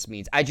wise, what this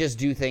means. I just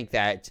do think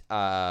that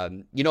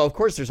of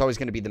course, there's always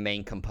going to be the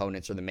main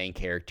components or the main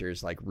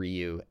characters like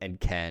Ryu and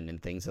Ken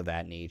and things of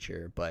that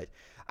nature. But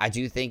I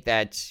do think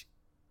that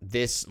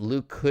this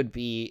Luke could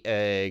be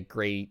a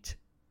great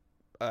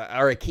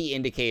or a key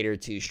indicator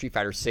to Street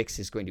Fighter 6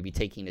 is going to be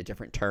taking a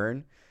different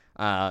turn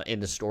in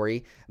the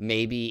story,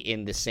 maybe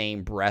in the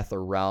same breath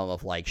or realm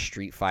of like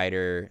Street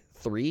Fighter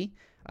 3,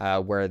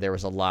 where there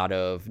was a lot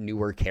of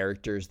newer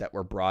characters that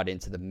were brought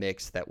into the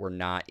mix that were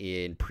not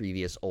in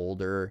previous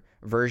older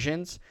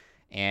versions.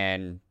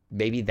 And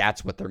maybe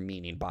that's what they're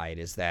meaning by it,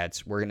 is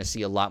that we're going to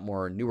see a lot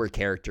more newer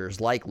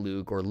characters like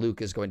Luke, or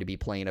Luke is going to be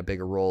playing a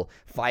bigger role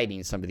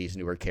fighting some of these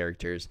newer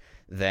characters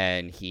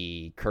than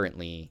he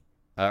currently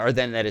or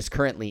than that is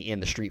currently in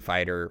the Street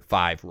Fighter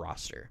 5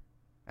 roster.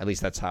 At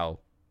least that's how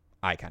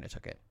I kind of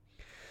took it.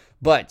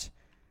 But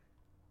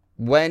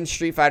when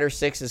Street Fighter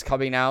 6 is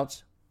coming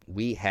out,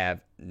 we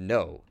have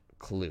no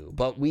clue.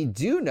 But we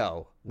do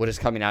know what is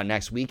coming out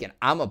next week, and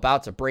I'm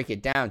about to break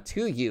it down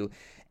to you.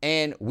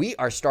 And we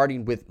are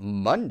starting with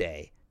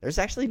Monday. There's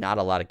actually not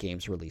a lot of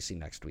games releasing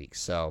next week,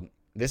 so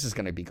this is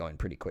going to be going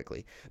pretty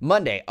quickly.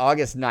 Monday,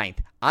 August 9th,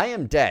 I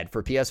Am Dead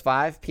for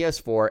PS5,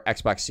 PS4,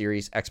 Xbox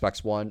Series,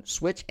 Xbox One,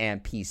 Switch,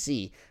 and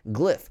PC.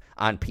 Glyph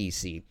on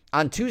PC.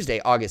 On Tuesday,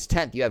 August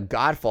 10th, you have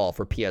Godfall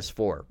for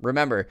PS4.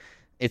 Remember,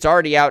 it's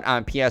already out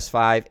on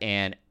PS5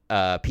 and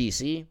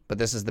PC, but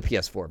this is the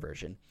PS4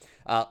 version.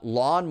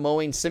 Lawn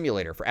Mowing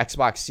Simulator for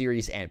Xbox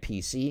Series and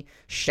PC.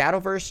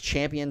 Shadowverse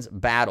Champions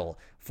Battle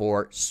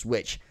for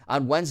Switch.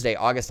 On Wednesday,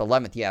 August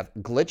 11th, you have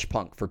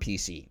Glitchpunk for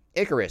PC,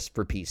 Icarus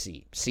for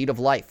PC, Seed of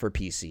Life for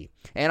PC.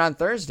 And on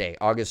Thursday,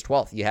 August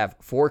 12th, you have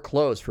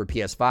Foreclosed for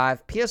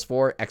PS5,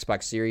 PS4,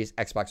 Xbox Series,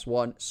 Xbox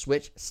One,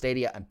 Switch,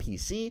 Stadia, and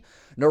PC.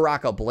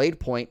 Naraka Blade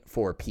Point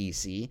for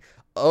PC.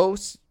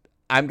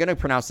 I'm going to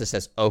pronounce this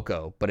as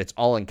Oko, but it's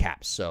all in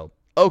caps. So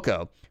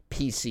Oko,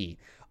 PC.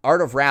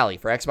 Art of Rally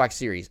for Xbox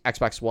Series,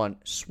 Xbox One,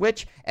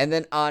 Switch. And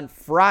then on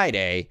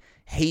Friday,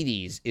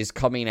 Hades is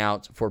coming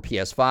out for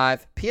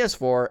PS5,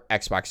 PS4,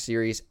 Xbox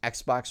Series,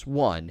 Xbox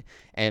One,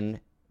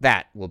 and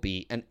that will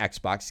be an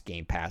Xbox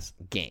Game Pass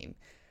game.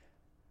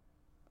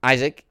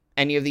 Isaac,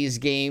 any of these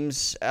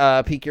games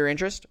pique your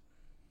interest?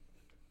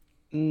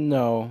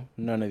 No,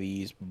 none of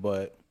these,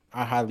 but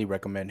I highly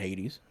recommend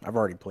Hades. I've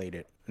already played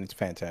it, and it's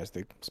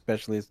fantastic,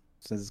 especially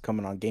since it's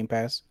coming on Game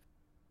Pass.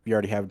 If you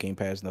already have Game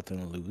Pass, nothing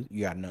to lose.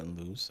 You got nothing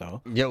to lose.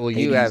 So Yeah, well,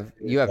 Hades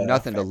you have is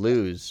nothing to fantastic.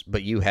 lose,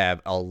 but you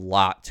have a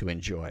lot to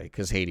enjoy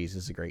because Hades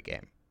is a great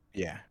game.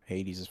 Yeah,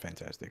 Hades is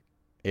fantastic.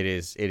 It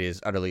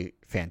is utterly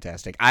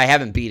fantastic. I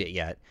haven't beat it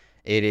yet.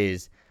 It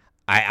is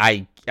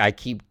I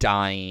keep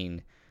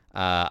dying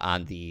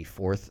on the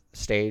fourth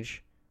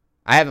stage.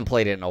 I haven't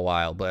played it in a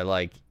while, but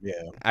like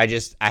Yeah.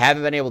 I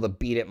haven't been able to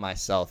beat it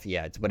myself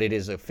yet, but it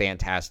is a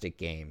fantastic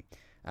game.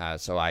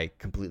 So I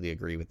completely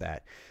agree with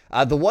that.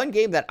 The one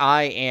game that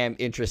I am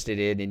interested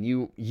in, and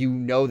you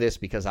know this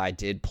because I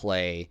did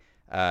play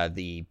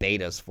the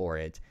betas for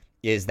it,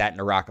 is that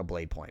Naraka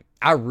Blade Point.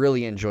 I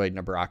really enjoyed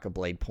Naraka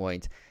Blade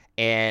Point,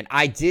 and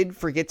I did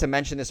forget to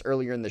mention this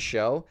earlier in the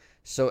show.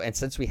 And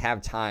since we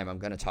have time, I'm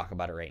going to talk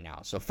about it right now.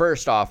 So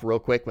first off, real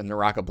quick, with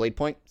Naraka Blade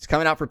Point, it's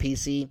coming out for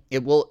PC.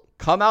 It will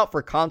come out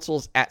for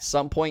consoles at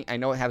some point. I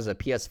know it has a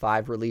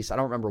PS5 release. I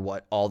don't remember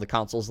what all the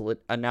consoles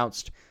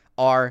announced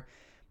are,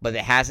 but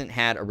it hasn't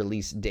had a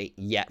release date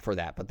yet for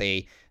that. But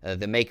the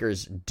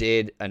makers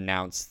did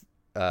announce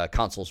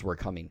consoles were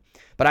coming.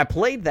 But I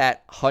played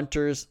that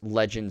Hunters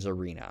Legends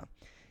Arena,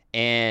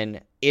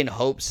 and in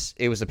hopes,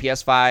 it was a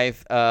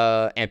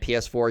PS5 and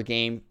PS4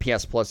 game,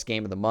 PS Plus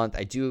game of the month.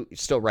 I do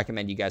still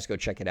recommend you guys go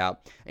check it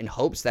out, in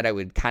hopes that I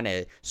would kind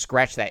of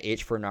scratch that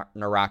itch for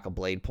Naraka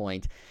Blade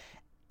Point.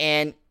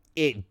 And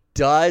it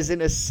does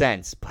in a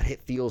sense, but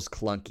it feels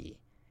clunky.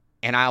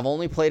 And I've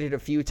only played it a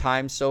few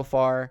times so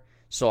far,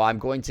 so I'm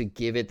going to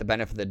give it the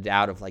benefit of the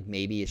doubt of like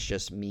maybe it's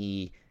just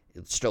me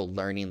still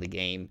learning the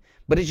game,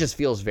 but it just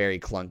feels very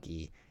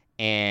clunky.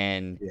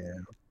 And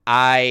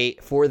Yeah.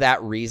 for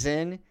that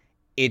reason,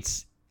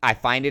 it's I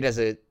find it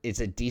it's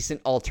a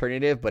decent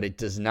alternative, but it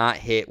does not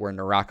hit where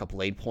Naraka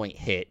Blade Point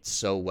hit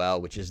so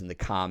well, which is in the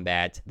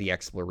combat, the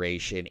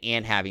exploration,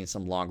 and having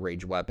some long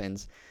range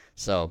weapons.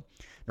 So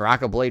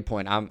Naraka Blade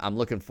Point, I'm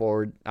looking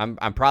forward. I'm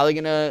probably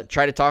gonna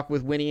try to talk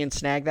with Winnie and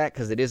snag that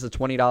because it is a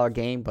 $20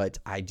 game, but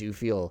I do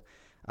feel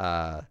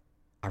I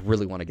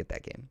really want to get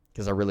that game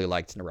because I really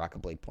liked Naraka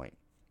Blade Point.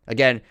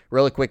 Again,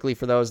 really quickly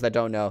for those that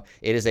don't know,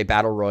 it is a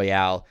battle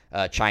royale,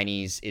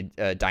 Chinese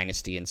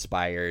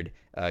dynasty-inspired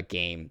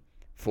game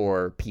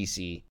for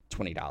PC,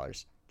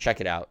 $20.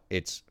 Check it out.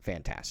 It's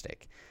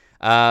fantastic.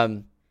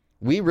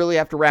 We really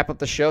have to wrap up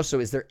the show, so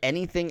is there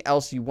anything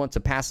else you want to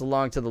pass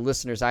along to the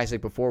listeners,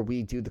 Isaac, before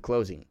we do the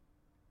closing?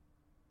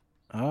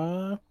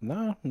 No,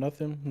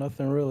 nothing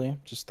really.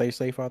 Just stay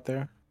safe out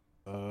there.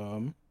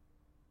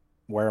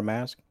 Wear a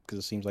mask because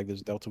it seems like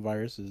this Delta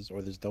virus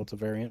this Delta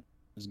variant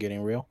is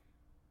getting real.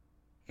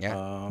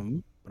 Yeah.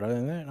 But other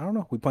than that, I don't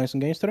know. We playing some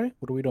games today?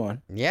 What are we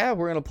doing? Yeah,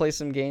 we're gonna play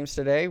some games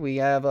today. We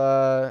have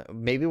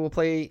maybe we'll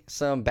play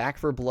some Back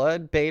 4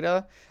 Blood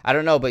beta. I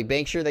don't know, but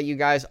make sure that you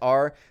guys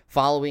are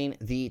following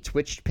the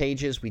Twitch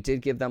pages. We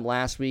did give them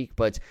last week,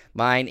 but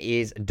mine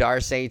is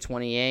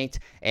Darcy28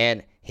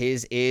 and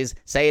his is,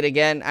 say it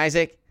again,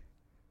 Isaac.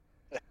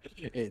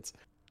 It's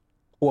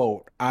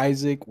quote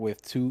Isaac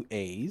with 2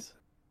 A's,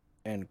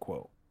 end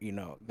quote. You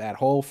know that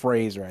whole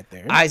phrase right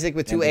there. Isaac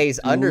with 2 A's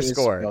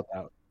underscore.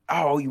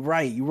 Oh, you're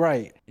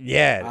right.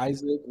 Yeah.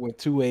 Isaac with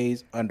 2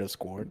 A's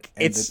underscored.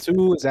 And the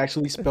 2 is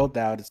actually spelled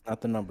out. It's not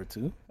the number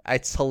 2.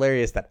 It's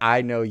hilarious that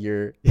I know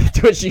your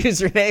Twitch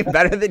username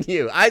better than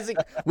you. Isaac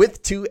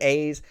with 2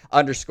 A's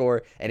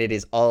underscore, and it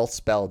is all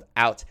spelled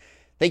out.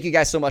 Thank you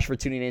guys so much for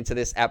tuning into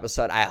this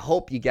episode. I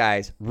hope you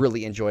guys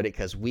really enjoyed it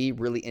because we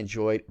really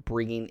enjoyed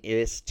bringing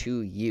this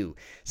to you.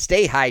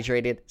 Stay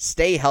hydrated,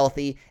 stay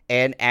healthy,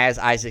 and as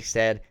Isaac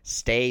said,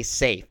 stay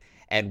safe.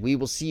 And we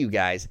will see you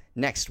guys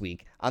next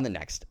week on the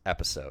next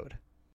episode.